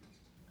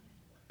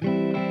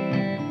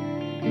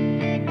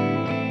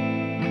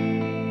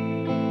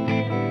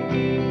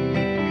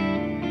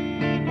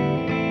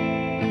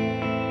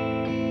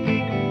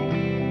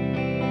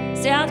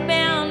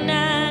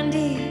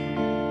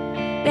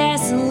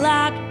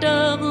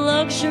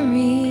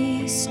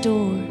 grocery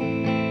store.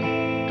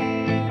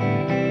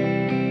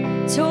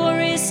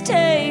 Tourists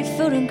take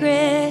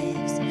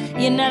photographs.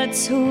 You're not a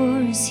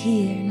tourist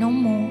here no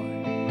more.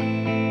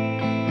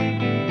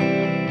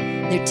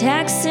 They're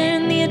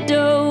taxing the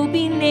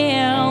Adobe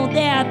now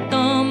that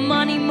the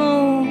money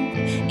moved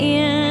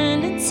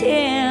into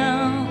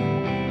town.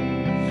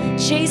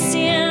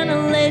 Chasing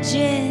a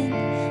legend,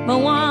 but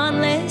one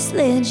less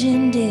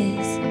legend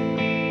is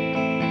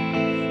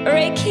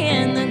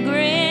raking the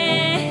grounds.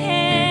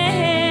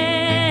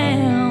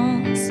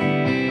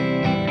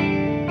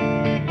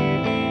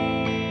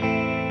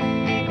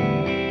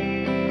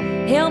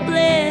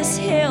 Helpless,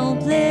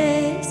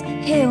 helpless,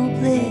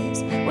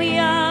 helpless, we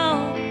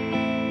all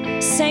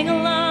sang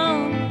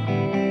along.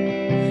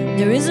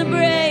 There is a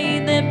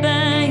braid that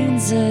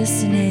binds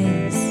us and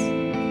his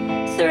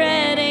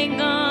thread ain't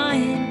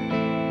gone.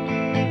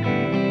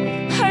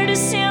 Heard it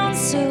sound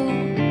so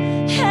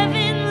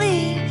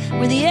heavenly,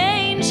 where the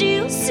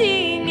angels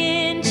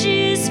singing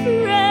just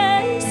for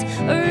us,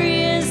 or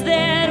is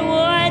that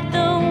what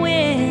the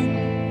wind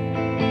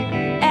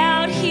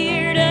out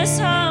here does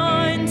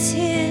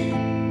haunting?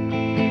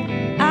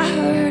 I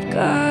heard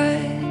God.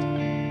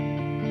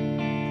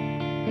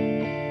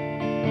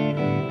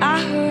 I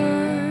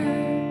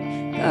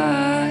heard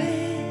God.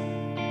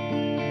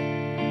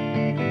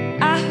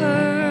 I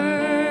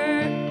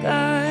heard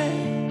God.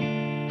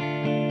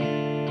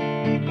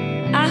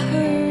 I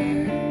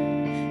heard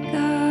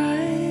God.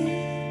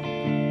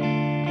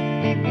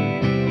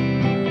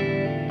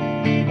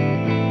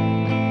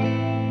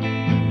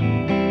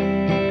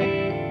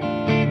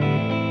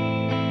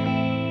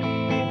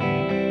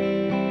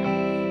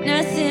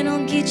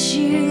 Nothing'll get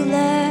you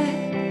like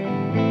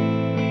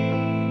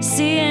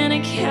seeing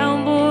a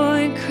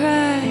cowboy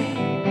cry.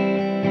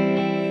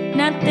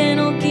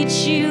 Nothing'll get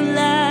you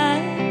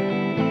like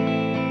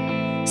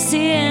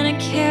seeing a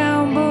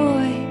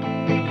cowboy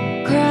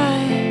cry.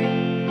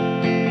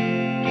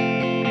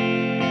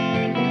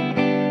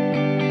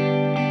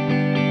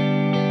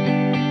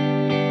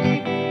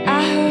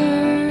 I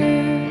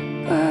heard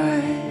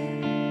God.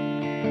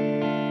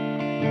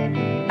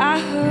 I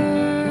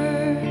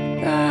heard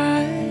God.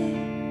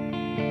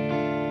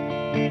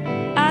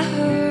 I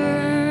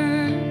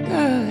heard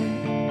God.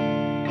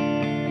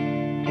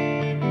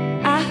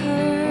 I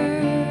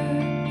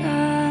heard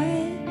God.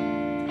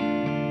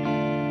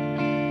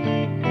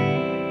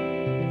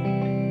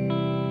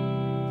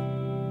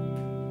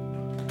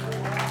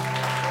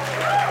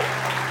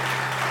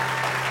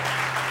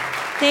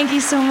 Thank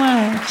you so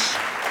much.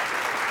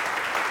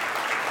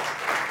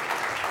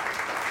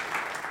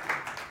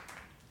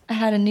 I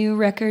had a new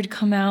record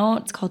come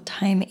out. It's called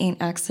Time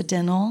Ain't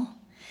Accidental.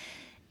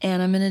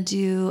 And I'm gonna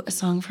do a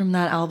song from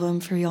that album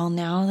for y'all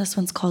now. This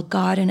one's called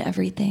God and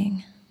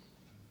Everything.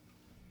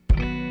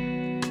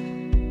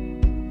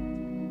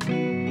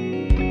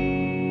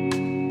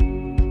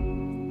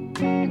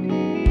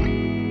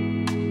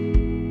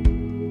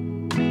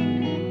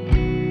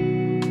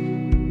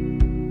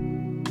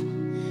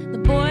 The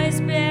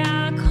boys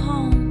back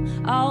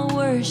home all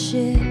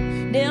worship,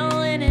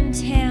 Dylan in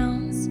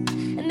towns,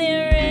 and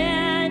they're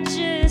at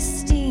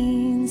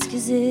Justine's,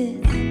 'cause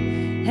it's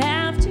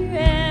after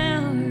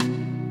hours.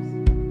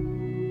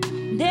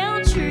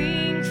 They'll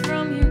drink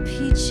from your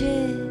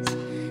peaches,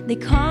 they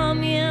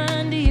come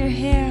into your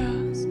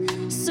house.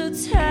 So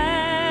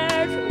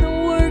tired from the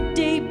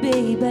workday,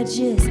 babe, I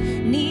just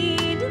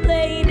need to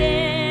lay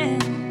down.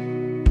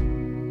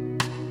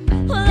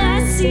 Well,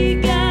 I see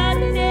God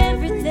in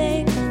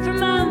everything, from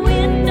my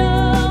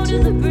window to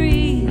the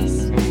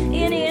breeze,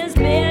 in his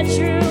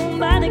bedroom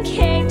by the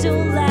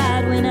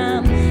candlelight, when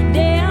I'm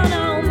down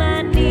on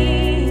my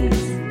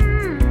knees.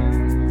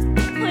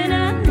 When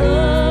I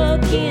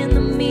look in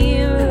the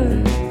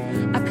mirror,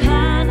 I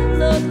kinda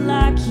look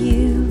like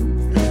you.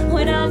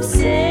 When I'm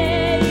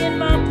saying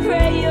my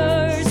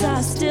prayers,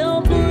 I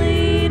still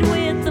bleed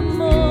with the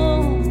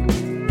moon.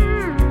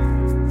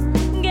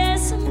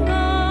 Guess I'm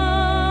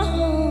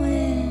going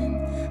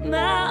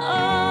my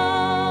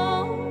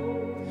own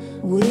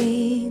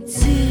way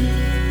too.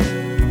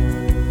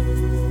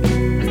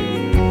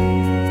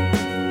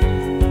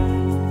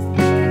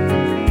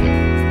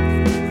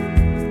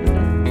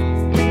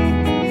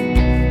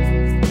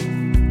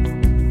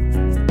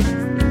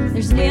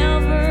 There's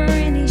never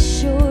any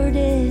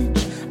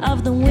shortage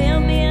of the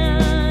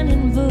women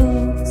in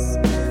boots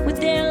with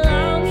their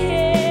long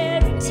hair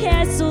and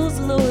tassels,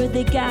 Lord,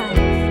 they got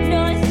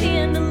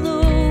nothing to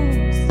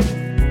lose.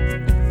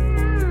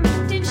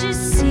 Did you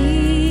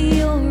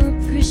see or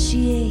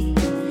appreciate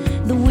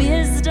the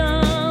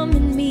wisdom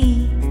in me?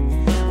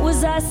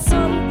 Was I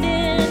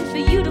something for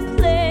you to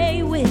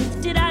play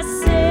with? Did I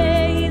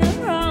say the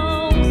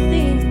wrong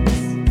things?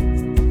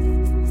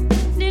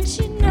 Did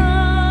you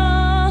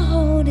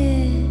notice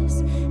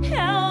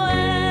how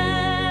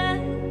I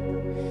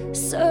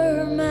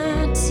serve my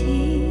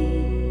tea?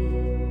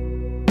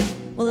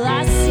 Well,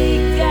 I see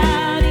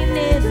God in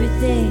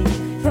everything,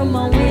 from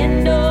my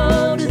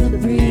window to the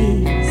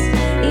breeze,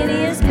 in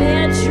his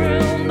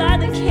bedroom by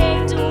the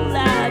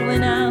candlelight,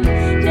 when I'm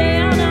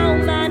down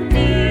on my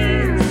knees.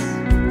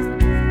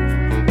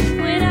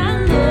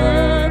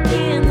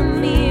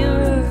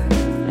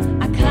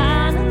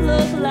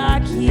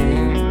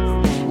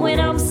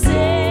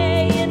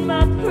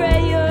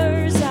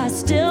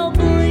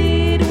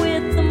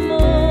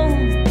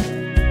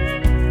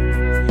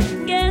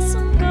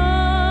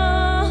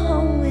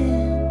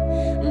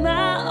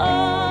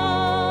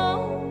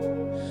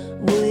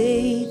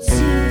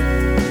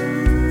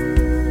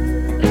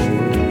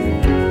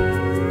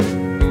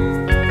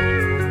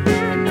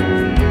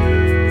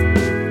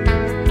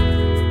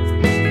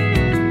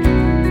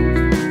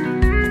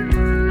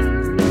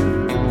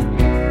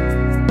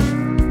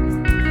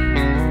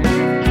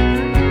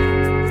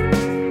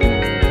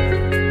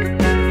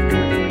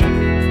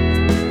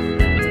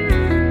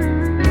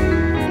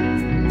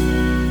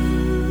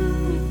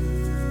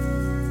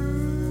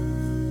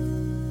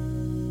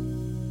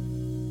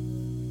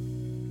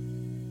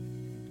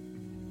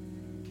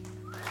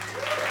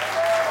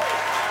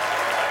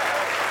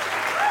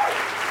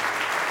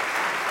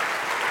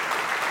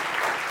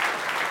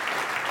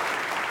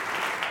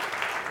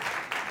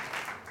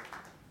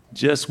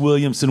 Jess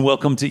Williamson,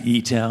 welcome to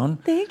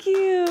eTown. Thank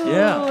you.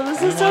 Yeah.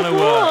 This is so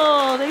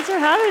cool. Thanks for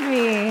having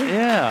me.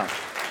 Yeah.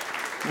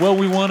 Well,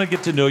 we want to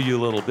get to know you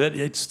a little bit.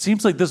 It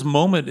seems like this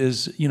moment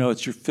is,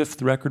 it's your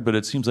 5th record, but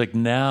it seems like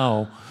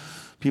now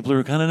people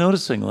are kind of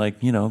noticing,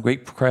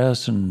 great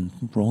press and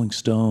Rolling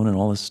Stone and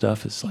all this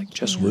stuff. It's like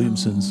Jess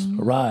Williamson's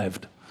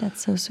arrived.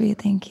 That's so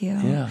sweet. Thank you.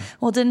 Yeah.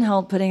 Well, it didn't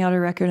help putting out a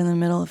record in the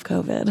middle of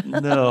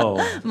COVID.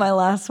 No. My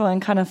last one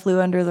kind of flew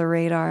under the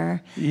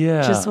radar.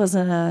 Yeah. Just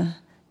wasn't a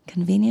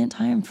convenient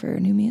time for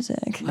new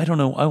music. I don't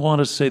know. I want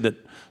to say that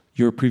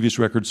your previous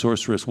record,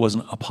 Sorceress,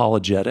 wasn't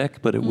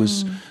apologetic, but it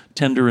was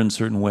tender in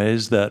certain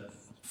ways that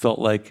felt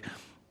like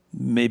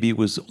maybe it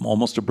was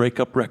almost a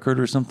breakup record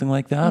or something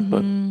like that.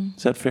 But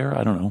is that fair?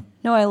 I don't know.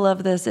 No, I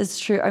love this. It's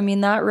true. I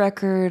mean, that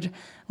record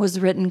was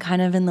written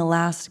kind of in the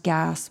last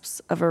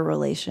gasps of a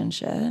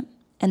relationship.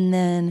 And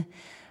then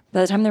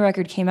by the time the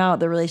record came out,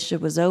 the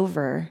relationship was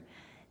over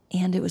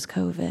and it was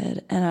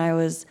COVID. And I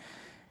was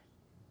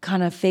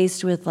kind of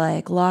faced with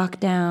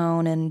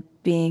lockdown and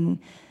being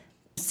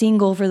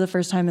single for the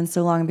first time in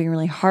so long and being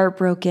really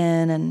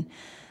heartbroken and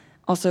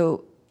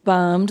also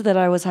bummed that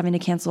I was having to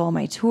cancel all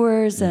my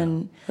tours.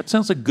 And that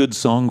sounds like good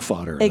song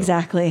fodder.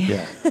 Exactly.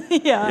 Yeah.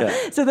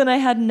 Yeah. So then I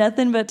had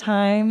nothing but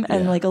time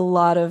and a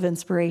lot of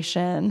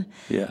inspiration.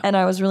 Yeah. And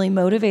I was really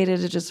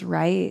motivated to just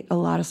write a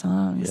lot of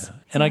songs. Yeah.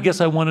 And I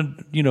guess I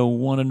want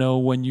to know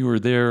when you were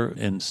there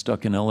and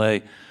stuck in LA,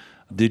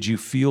 did you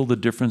feel the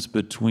difference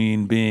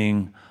between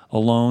being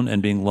alone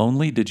and being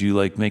lonely? Did you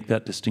make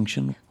that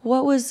distinction?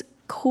 What was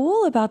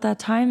cool about that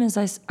time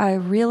is I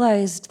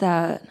realized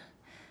that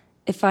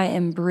if I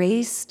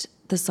embraced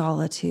the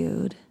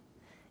solitude,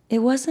 it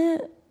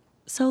wasn't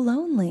so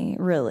lonely,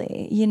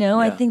 really.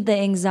 I think the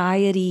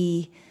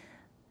anxiety,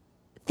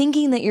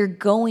 thinking that you're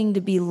going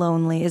to be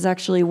lonely is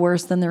actually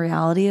worse than the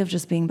reality of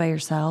just being by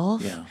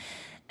yourself. Yeah.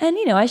 And,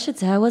 I should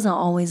say I wasn't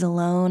always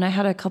alone. I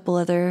had a couple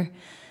other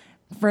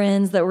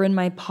friends that were in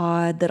my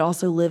pod that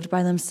also lived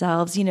by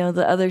themselves.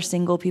 The other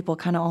single people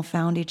kind of all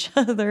found each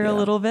other a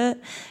little bit.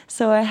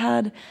 So I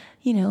had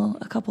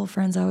a couple of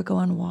friends I would go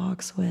on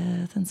walks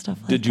with and stuff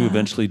like that. Did you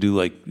eventually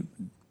do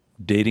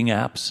dating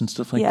apps and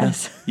stuff like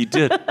Yes. that? You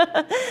did?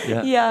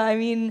 Yeah. Yeah, I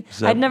mean,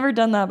 I'd never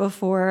done that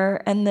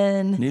before. And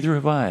then... Neither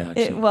have I,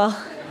 actually.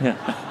 Yeah.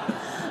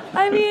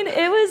 I mean,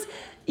 it was,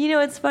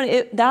 it's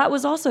funny. That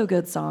was also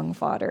good song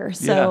fodder.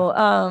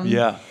 So,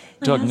 yeah.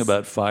 Talking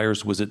about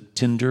fires, was it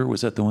Tinder?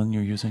 Was that the one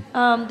you're using?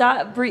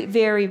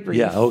 Very brief.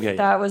 Yeah, okay.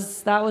 That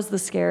was the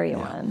scary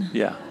one.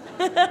 Yeah.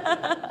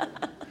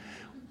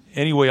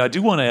 Anyway, I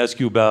do want to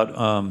ask you about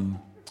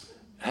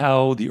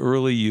how the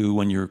early you,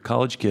 when you're a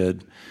college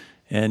kid,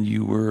 and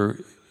you were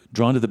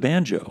drawn to the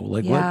banjo.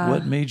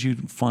 What made you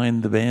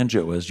find the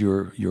banjo as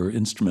your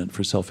instrument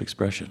for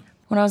self-expression?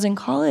 When I was in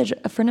college,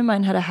 a friend of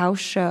mine had a house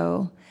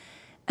show,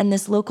 and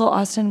this local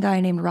Austin guy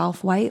named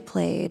Ralph White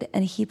played,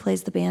 and he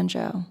plays the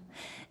banjo.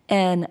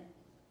 And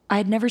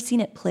I'd never seen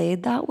it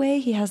played that way.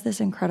 He has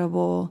this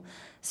incredible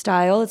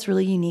style. It's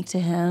really unique to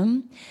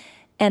him.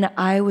 And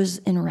I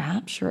was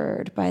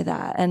enraptured by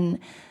that. And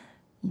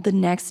the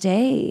next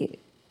day,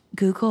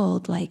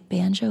 Googled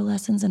banjo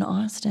lessons in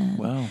Austin.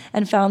 Wow.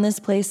 And found this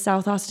place,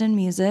 South Austin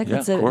Music. Yeah,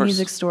 it's a of course.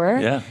 music store.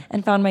 Yeah.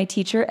 And found my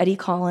teacher, Eddie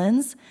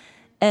Collins.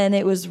 And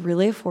it was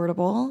really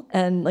affordable.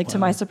 And to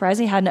my surprise,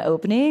 he had an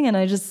opening, and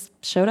I just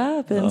showed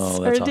up and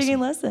started taking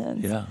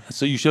lessons. Yeah.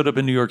 So you showed up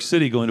in New York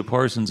City going to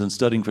Parsons and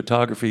studying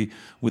photography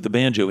with the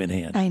banjo in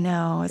hand. I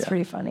know. It's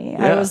pretty funny.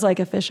 Yeah. I was like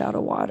a fish out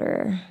of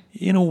water.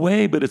 In a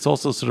way, but it's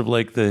also sort of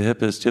like the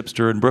hippest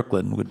hipster in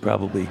Brooklyn would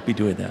probably be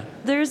doing that.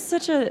 There's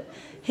such a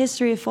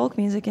history of folk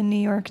music in New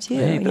York, too,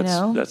 Hey,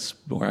 that's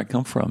where I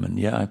come from. And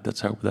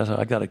that's how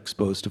I got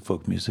exposed to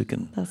folk music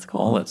and That's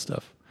cool. all that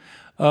stuff.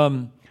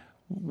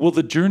 Well,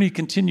 the journey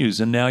continues,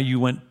 and now you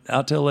went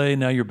out to LA,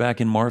 now you're back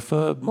in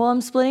Marfa. Well,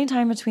 I'm splitting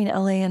time between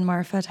LA and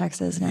Marfa,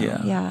 Texas now.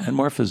 Yeah. And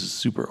Marfa's a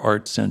super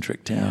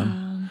art-centric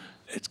town.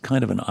 It's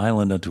kind of an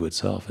island unto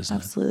itself, isn't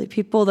Absolutely.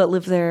 People that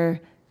live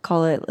there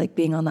call it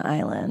being on the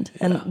island.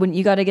 And when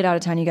you got to get out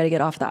of town, you got to get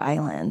off the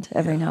island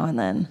every now and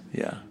then. it?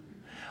 Yeah.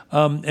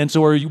 And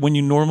so when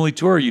you normally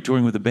tour, are you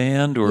touring with a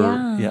band or?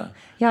 Yeah,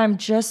 I'm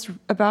just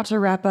about to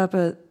wrap up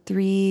a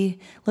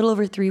little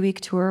over 3-week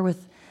tour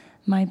with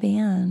my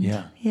band.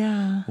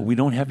 Yeah. Well, we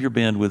don't have your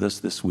band with us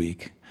this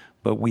week,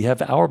 but we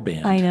have our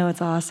band. I know,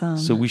 it's awesome.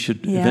 So we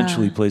should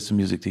eventually play some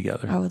music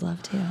together. I would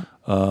love to.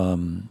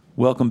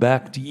 Welcome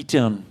back to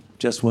eTown,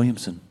 Jess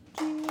Williamson.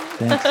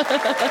 Thanks.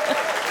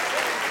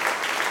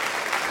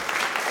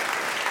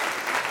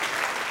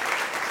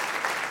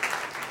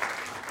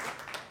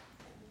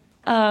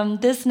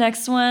 This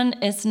next one,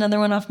 it's another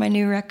one off my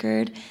new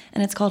record,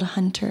 and it's called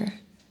Hunter.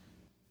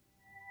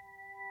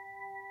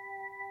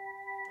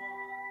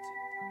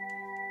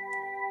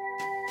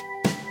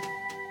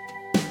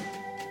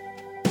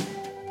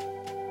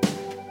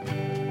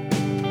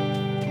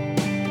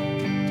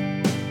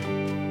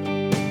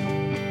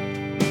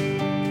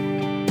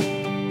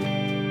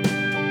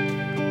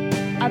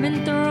 I've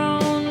been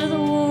thrown to the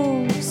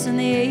wolves and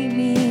they ate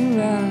me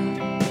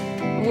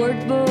raw.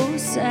 Worked both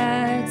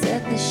sides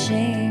at the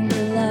shame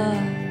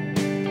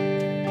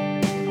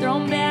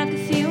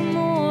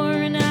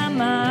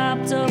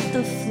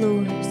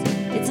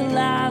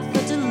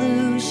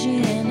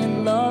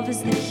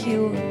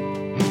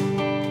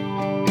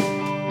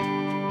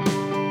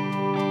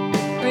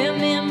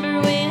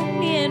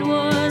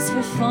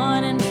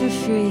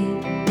free.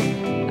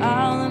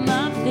 All of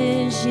my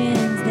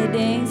visions, they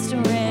danced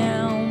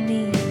around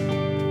me.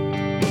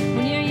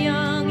 When you're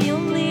young, you'll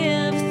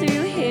live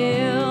through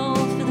hell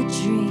for the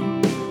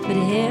dream, but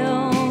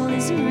hell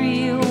is a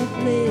real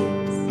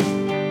place.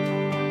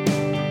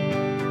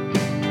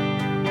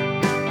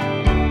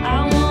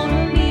 I want a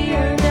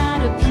mirror,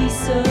 not a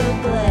piece of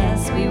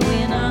glass. We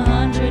went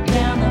 100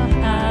 down the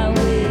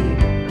highway.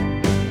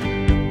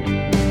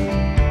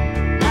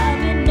 I've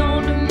been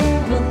known to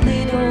move a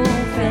little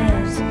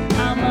fast.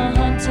 I'm a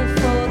hunter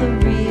for the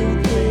real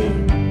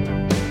thing.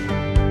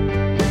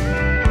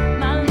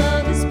 My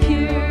love is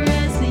pure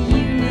as the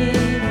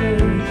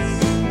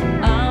universe,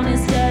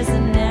 honest as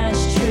an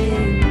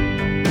ashtray.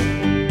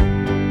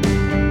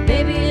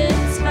 Baby,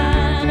 it's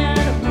fine, I'd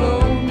have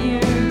blown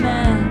your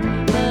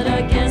mind, but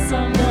I guess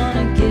I'm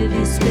gonna give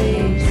you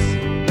space.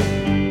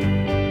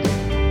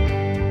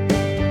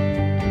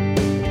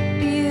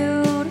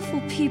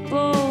 Beautiful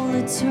people,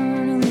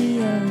 eternally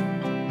young.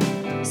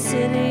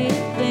 City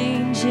of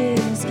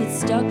angels get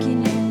stuck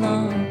in your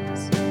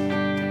lungs.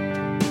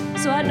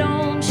 So I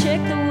don't check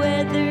the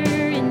weather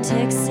in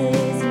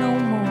Texas no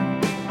more.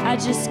 I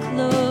just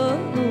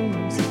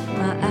close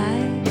my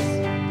eyes.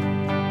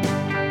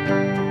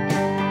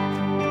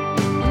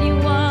 When you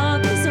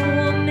walk as a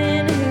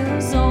woman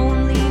who's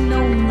only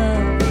known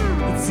love,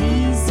 it's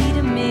easy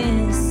to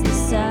miss the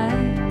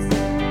signs.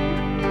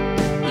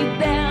 You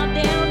bow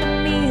down to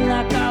me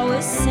like I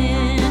was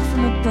sent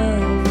from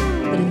above,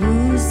 but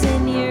who's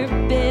in your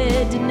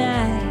bed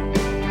tonight?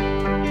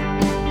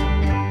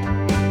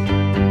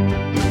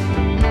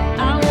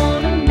 I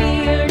want a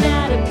mirror,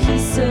 not a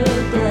piece of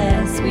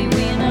glass. We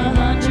went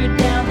 100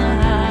 down the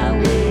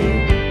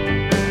highway.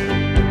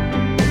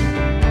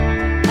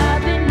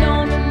 I've been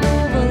known to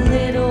move a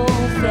little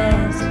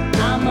fast.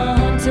 I'm a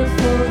hunter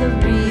for the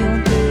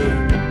real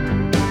thing.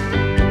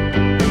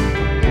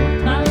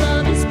 My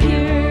love is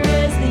pure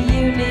as the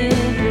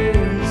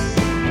universe,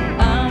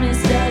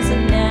 honest as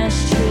an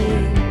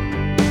ashtray.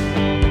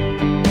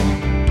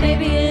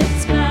 Maybe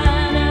it's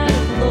fine, I'd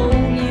have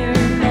blown your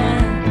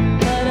mind,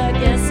 but I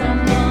guess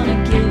I'm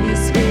gonna give you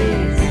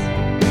space.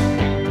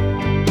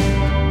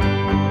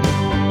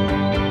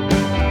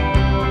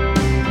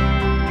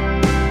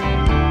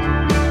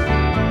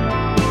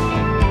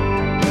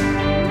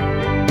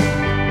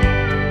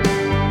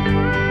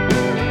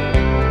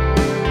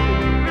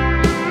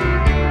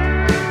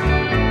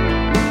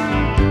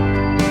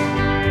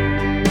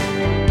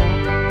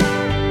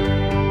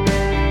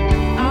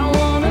 I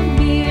want a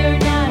mirror,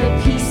 not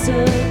a piece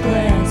of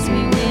glass.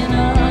 We went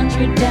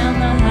 100 down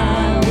the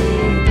highway.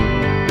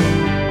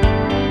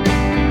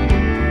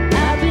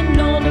 I've been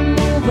known to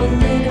move a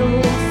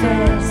little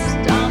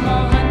fast. I'm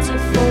a hunter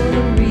for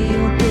the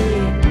real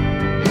thing.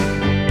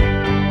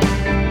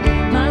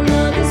 My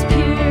love is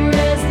pure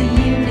as the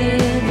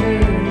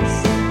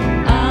universe,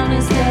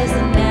 honest as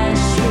an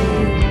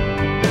ashtray.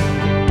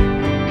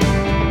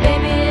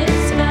 Baby,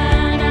 it's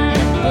fine, I'd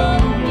have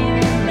blown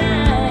your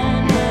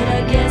mind, but I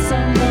guess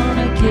I'm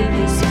gonna give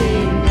you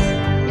space.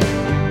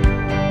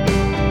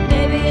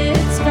 Maybe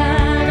it's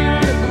fine,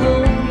 I'd have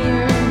blown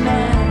your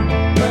mind,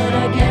 but I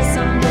guess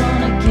I'm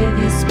gonna give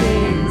you space.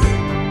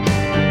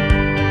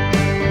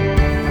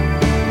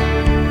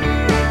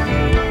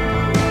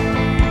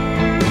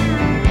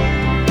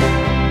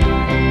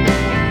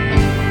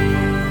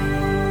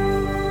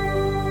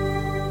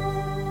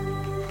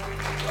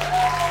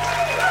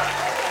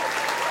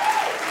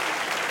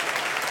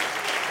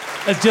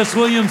 That's Jess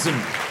Williamson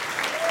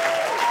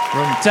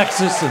from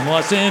Texas and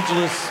Los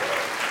Angeles.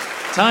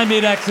 Time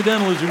Made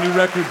Accidental is her new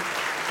record,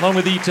 along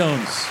with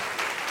eTones.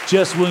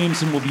 Jess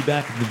Williamson will be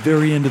back at the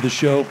very end of the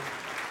show.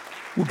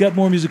 We've got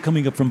more music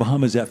coming up from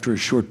Bahamas after a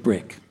short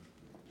break.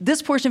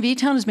 This portion of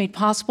eTown is made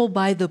possible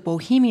by the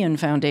Bohemian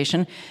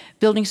Foundation,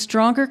 building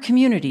stronger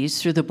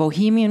communities through the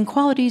bohemian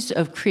qualities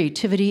of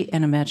creativity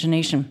and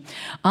imagination.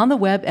 On the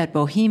web at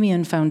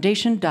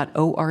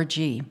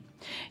bohemianfoundation.org.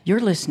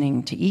 You're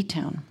listening to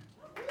eTown.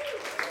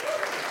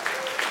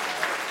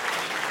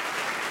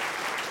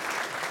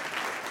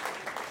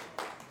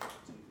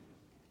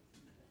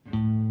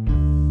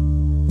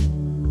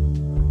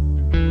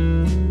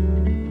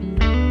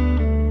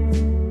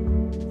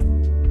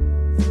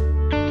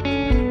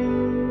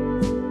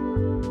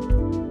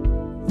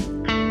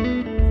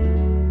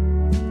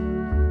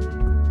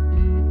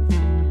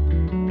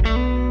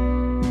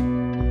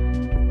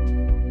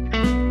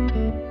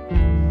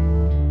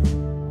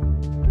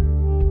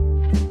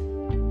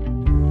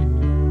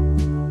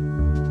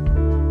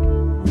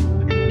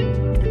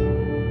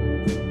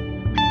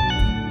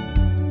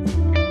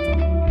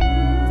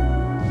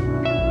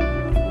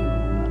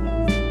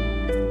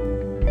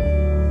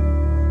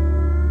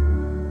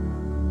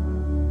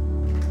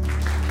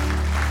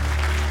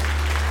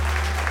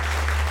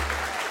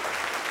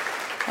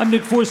 I'm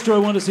Nick Forster. I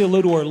want to say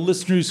hello to our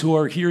listeners who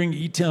are hearing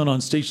eTown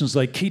on stations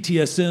like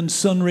KTSN,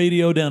 Sun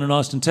Radio down in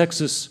Austin,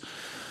 Texas,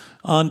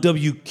 on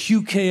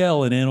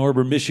WQKL in Ann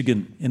Arbor,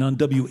 Michigan, and on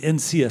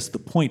WNCS The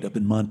Point up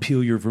in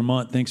Montpelier,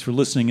 Vermont. Thanks for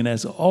listening. And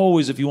as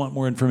always, if you want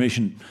more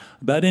information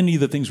about any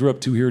of the things we're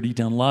up to here at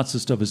eTown, lots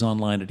of stuff is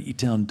online at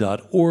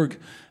eTown.org.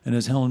 And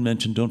as Helen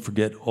mentioned, don't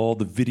forget all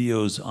the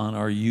videos on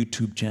our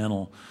YouTube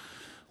channel,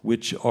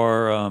 which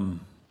are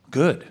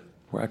good.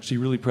 We're actually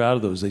really proud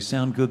of those. They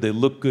sound good. They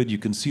look good. You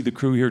can see the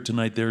crew here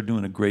tonight. They're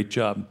doing a great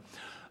job.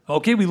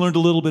 Okay, we learned a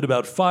little bit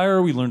about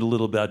fire. We learned a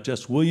little about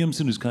Jess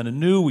Williamson, who's kind of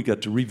new. We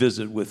got to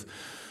revisit with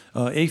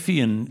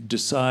Afi and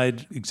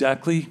decide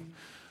exactly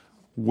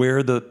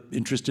where the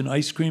interest in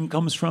ice cream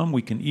comes from.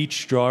 We can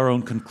each draw our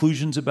own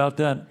conclusions about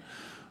that.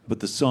 But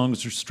the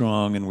songs are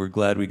strong, and we're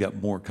glad we got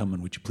more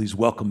coming. Would you please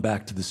welcome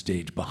back to the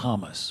stage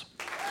Bahamas?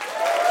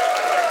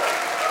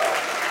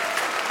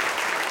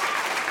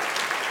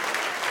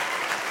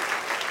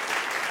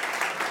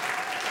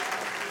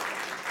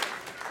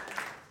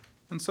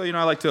 And so,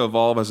 I like to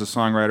evolve as a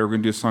songwriter. We're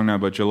going to do a song now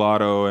about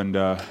gelato and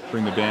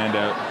bring the band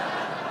out.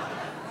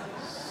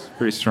 It's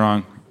pretty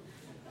strong.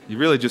 You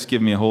really just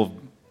give me a whole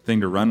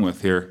thing to run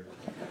with here,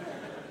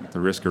 at the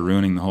risk of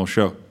ruining the whole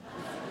show.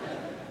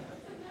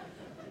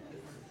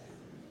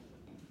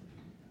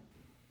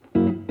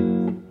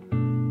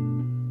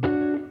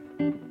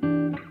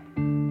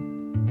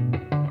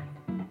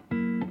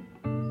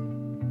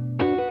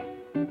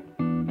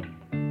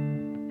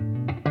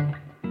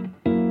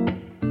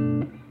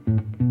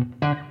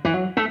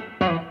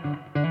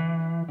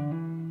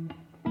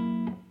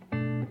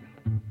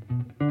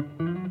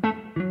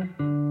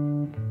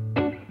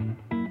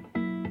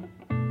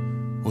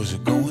 Was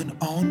it going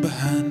on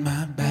behind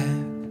my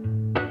back?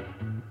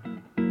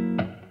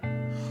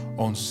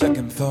 On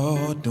second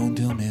thought, don't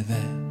tell me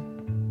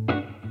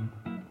that.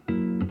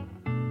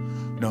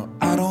 No,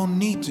 I don't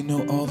need to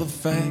know all the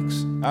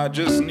facts. I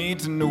just need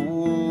to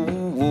know.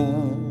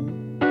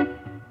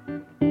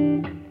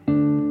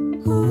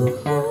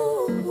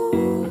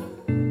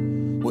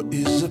 What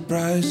is the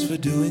price for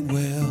doing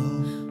well?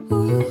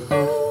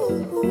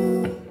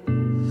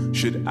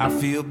 Should I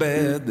feel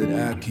bad that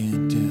I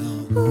can't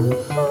tell?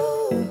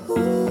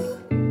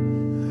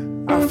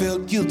 I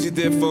felt guilty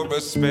there for a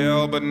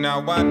spell, but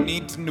now I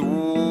need to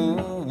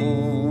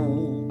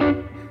know.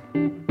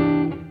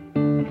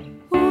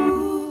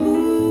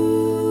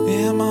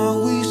 Am I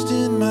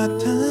wasting my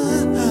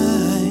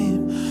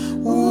time?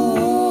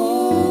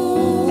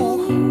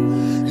 Ooh.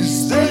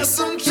 Is there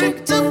some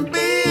trick to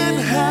being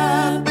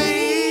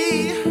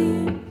happy?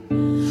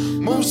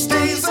 Most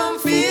days I'm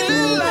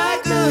feeling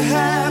like a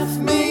half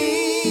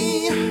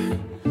me,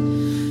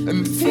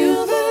 and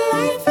feel that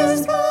life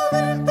is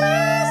moving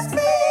past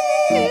me.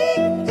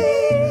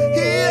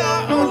 Yeah,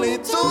 I only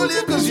told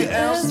you 'cause you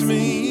asked me.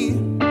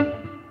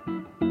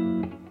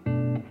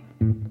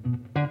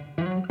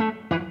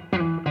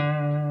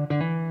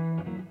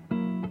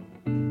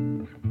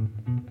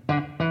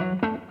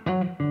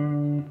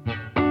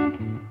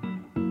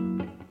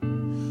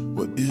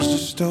 What is the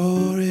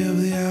story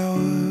of the hour?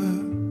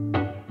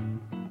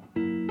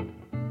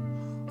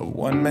 Of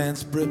one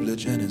man's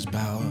privilege and his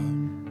power.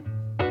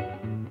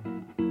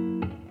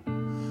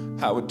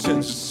 How it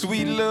turns to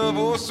sweet love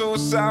or so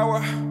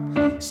sour.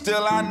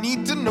 Still I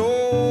need to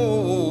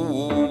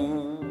know.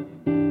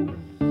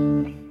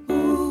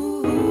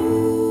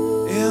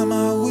 Am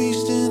I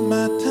wasting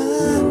my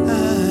time?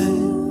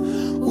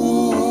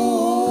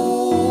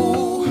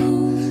 Ooh.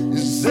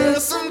 Is there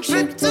some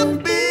trick to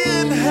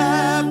being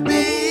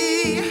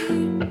happy?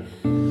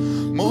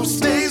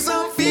 Most days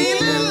I'm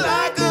feeling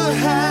like a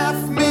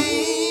half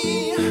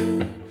me,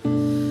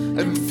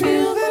 and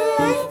feel that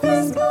life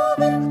is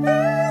moving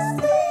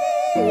past me.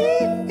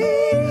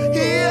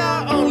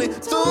 Yeah, I only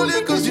told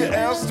you 'cause you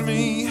asked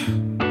me.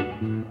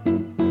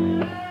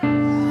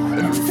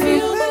 And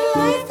feel that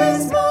life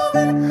is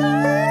moving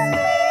past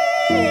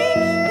me.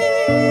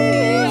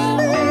 Yeah, I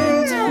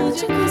only told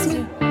you 'cause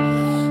you.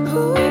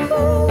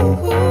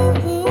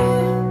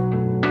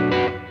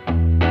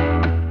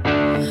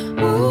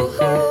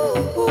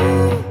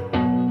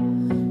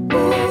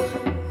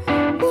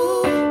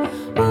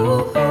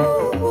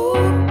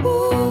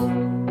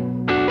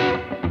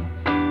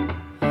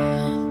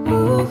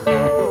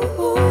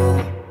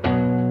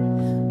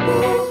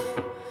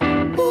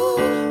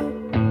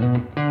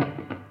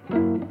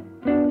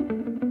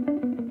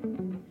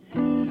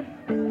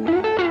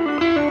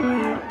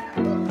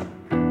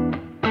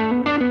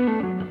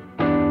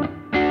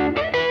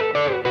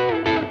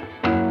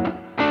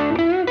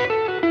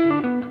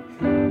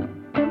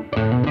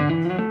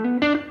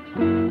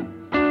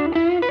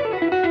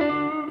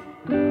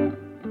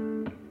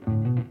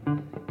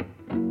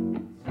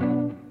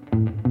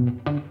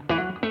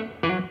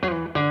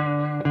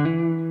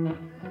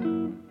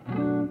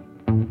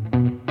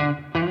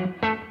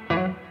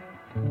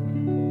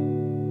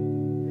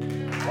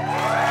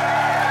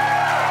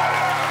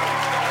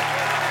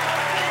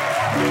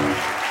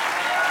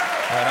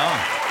 Right on.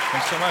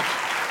 Thanks so much.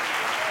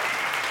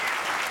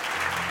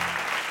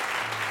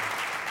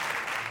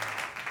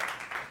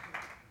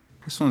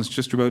 This one's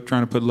just about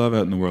trying to put love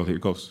out in the world. Here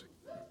it goes.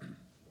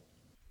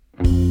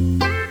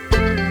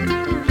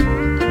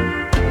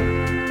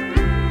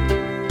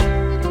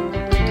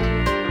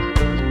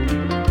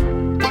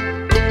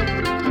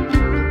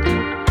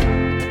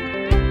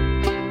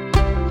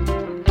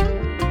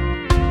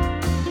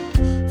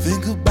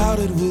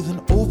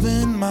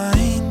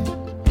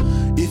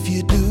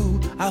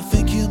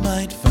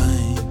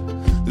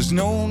 There's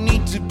no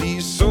need to be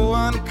so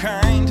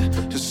unkind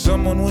to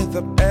someone with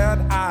a bad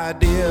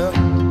idea.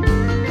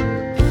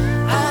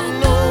 I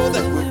know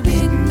that we're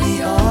beating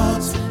the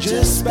odds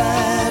just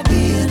by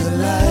being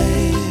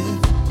alive.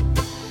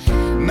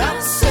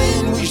 Not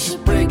saying we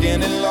should break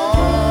any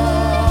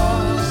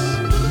laws.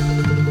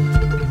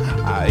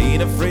 I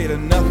ain't afraid of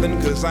nothing,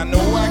 'cause I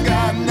know I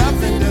got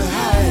nothing to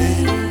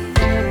hide.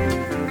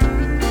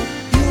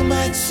 You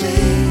might say,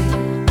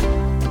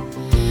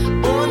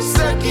 born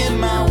stuck in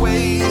my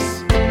ways,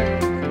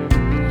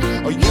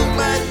 or you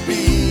might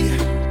be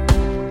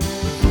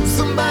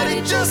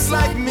somebody just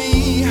like me.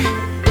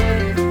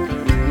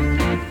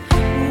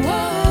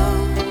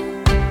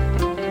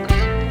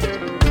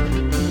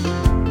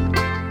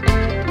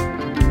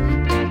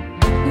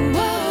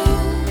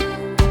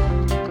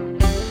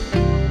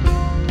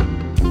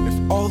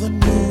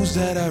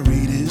 That I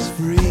read is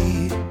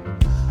free,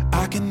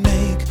 I can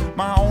make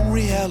my own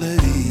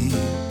reality.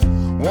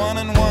 1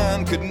 and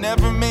 1 could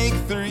never make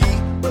 3,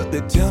 but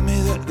they tell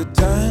me that the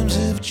times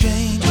have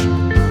changed.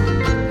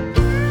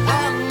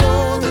 I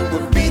know that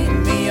we're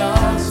beating the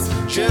odds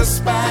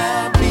just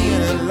by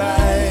being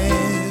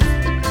alive.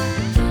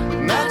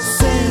 Not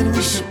saying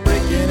we should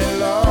break any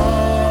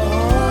law.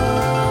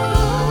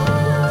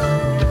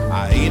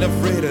 I ain't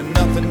afraid of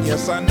nothing,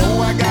 yes I know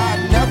I got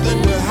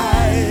nothing to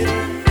hide.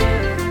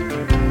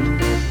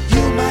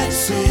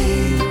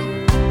 Say,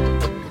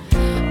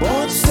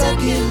 born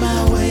stuck in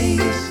my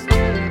ways,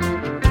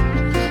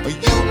 or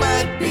you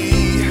might be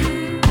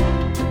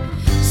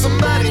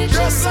somebody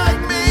just like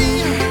me.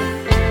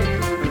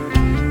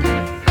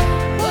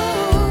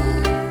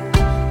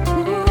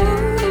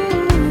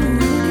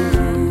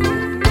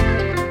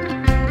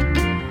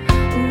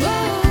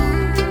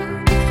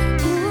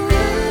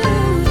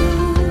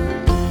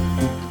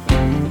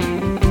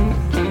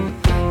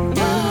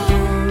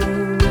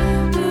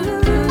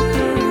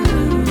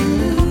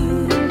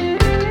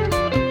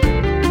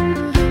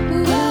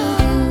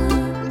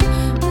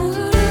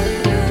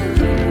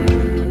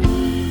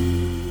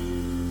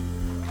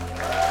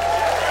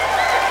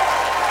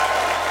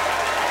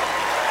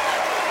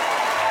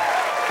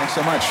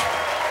 So much.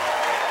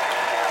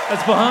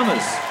 That's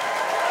Bahamas.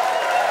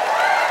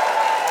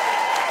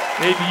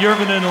 Davey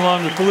Yervinen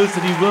along with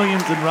Felicity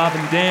Williams and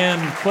Robin Dan,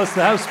 plus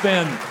the house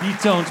band,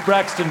 eTown's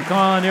Braxton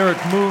Kahn,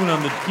 Eric Moon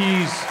on the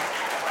keys,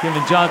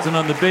 Kevin Johnson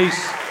on the bass,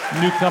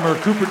 newcomer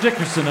Cooper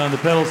Dickerson on the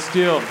pedal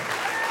steel.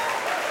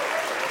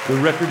 The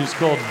record is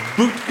called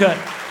Boot Cut.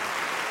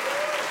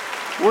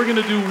 We're going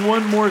to do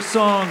one more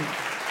song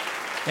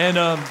and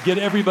get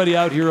everybody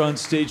out here on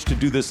stage to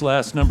do this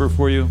last number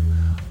for you.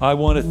 I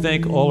want to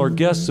thank all our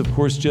guests, of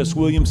course, Jess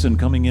Williamson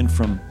coming in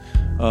from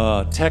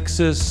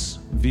Texas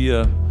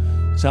via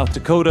South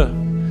Dakota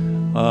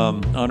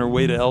on her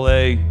way to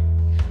LA.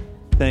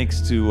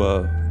 Thanks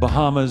to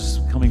Bahamas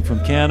coming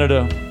from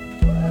Canada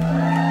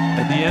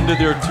at the end of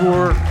their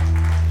tour.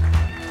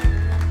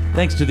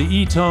 Thanks to the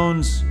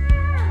eTones.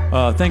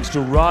 Thanks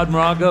to Rod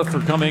Mraga for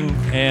coming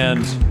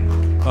and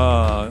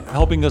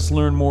helping us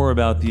learn more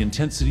about the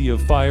intensity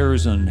of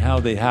fires and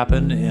how they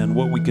happen and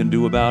what we can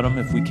do about them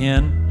if we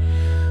can.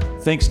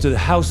 Thanks to the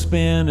house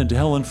band and to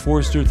Helen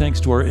Forster. Thanks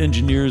to our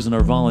engineers and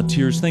our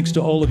volunteers. Thanks to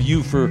all of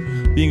you for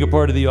being a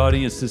part of the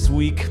audience this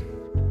week.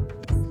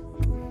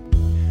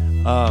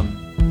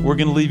 We're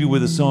going to leave you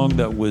with a song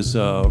that was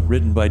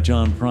written by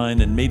John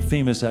Prine and made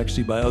famous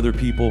actually by other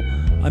people.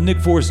 I'm Nick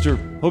Forster.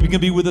 Hope you can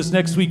be with us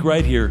next week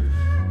right here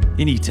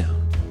in eTown.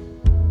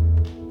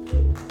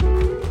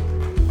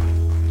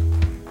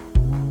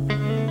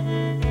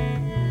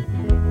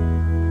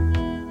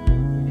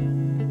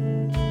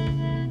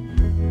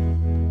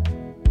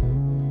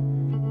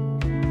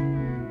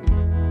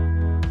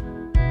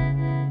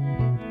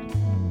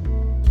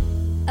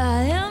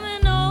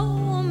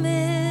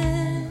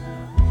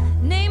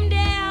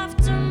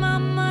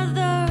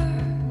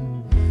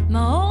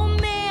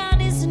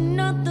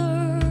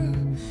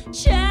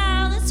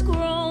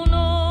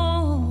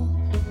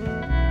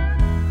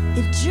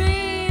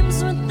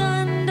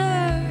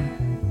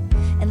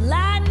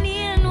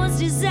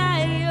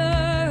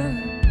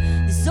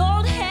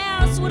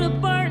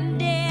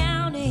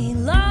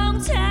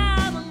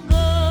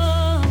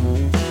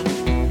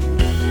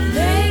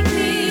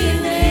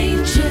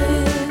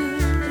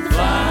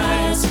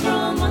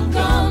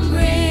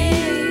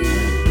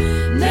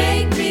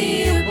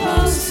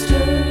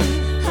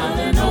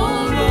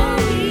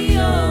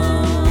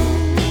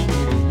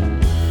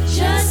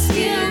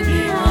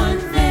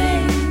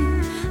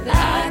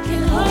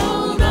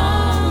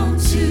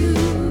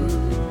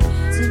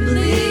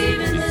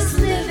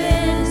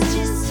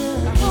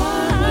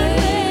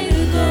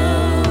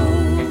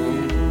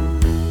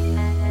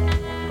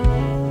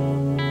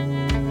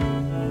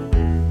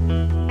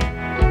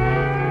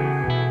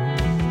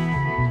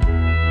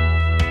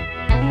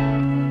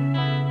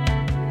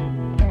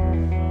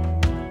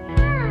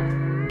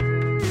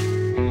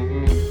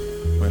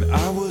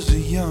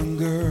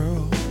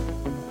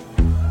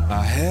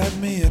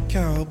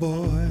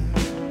 cowboy.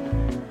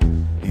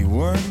 He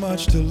weren't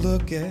much to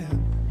look at,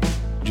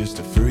 just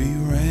a free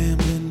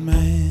rambling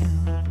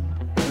man.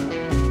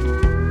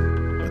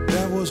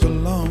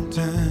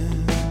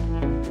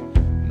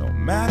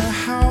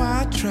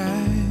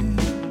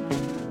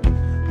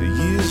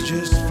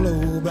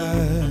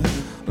 by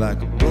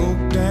like a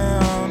broke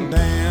down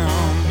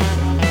dam.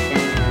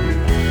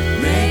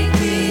 Make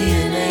me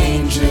an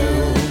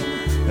angel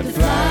that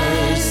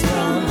flies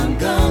from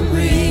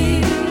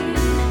Montgomery.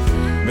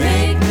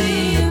 Make me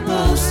a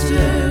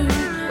poster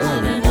of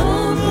an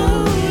old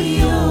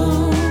rodeo.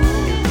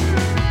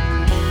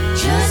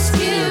 Just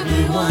give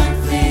me one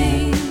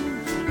thing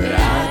that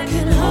I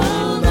can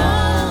hold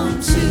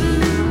on to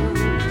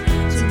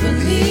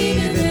believe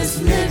in this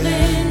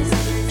living,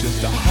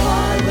 just a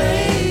hard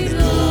way to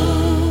go.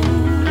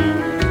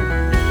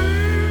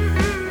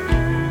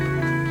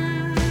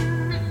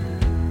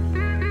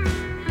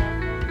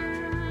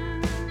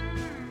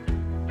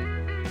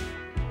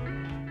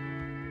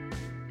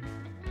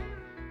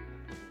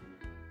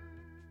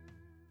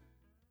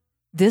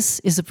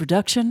 This is a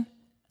production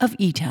of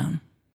eTown.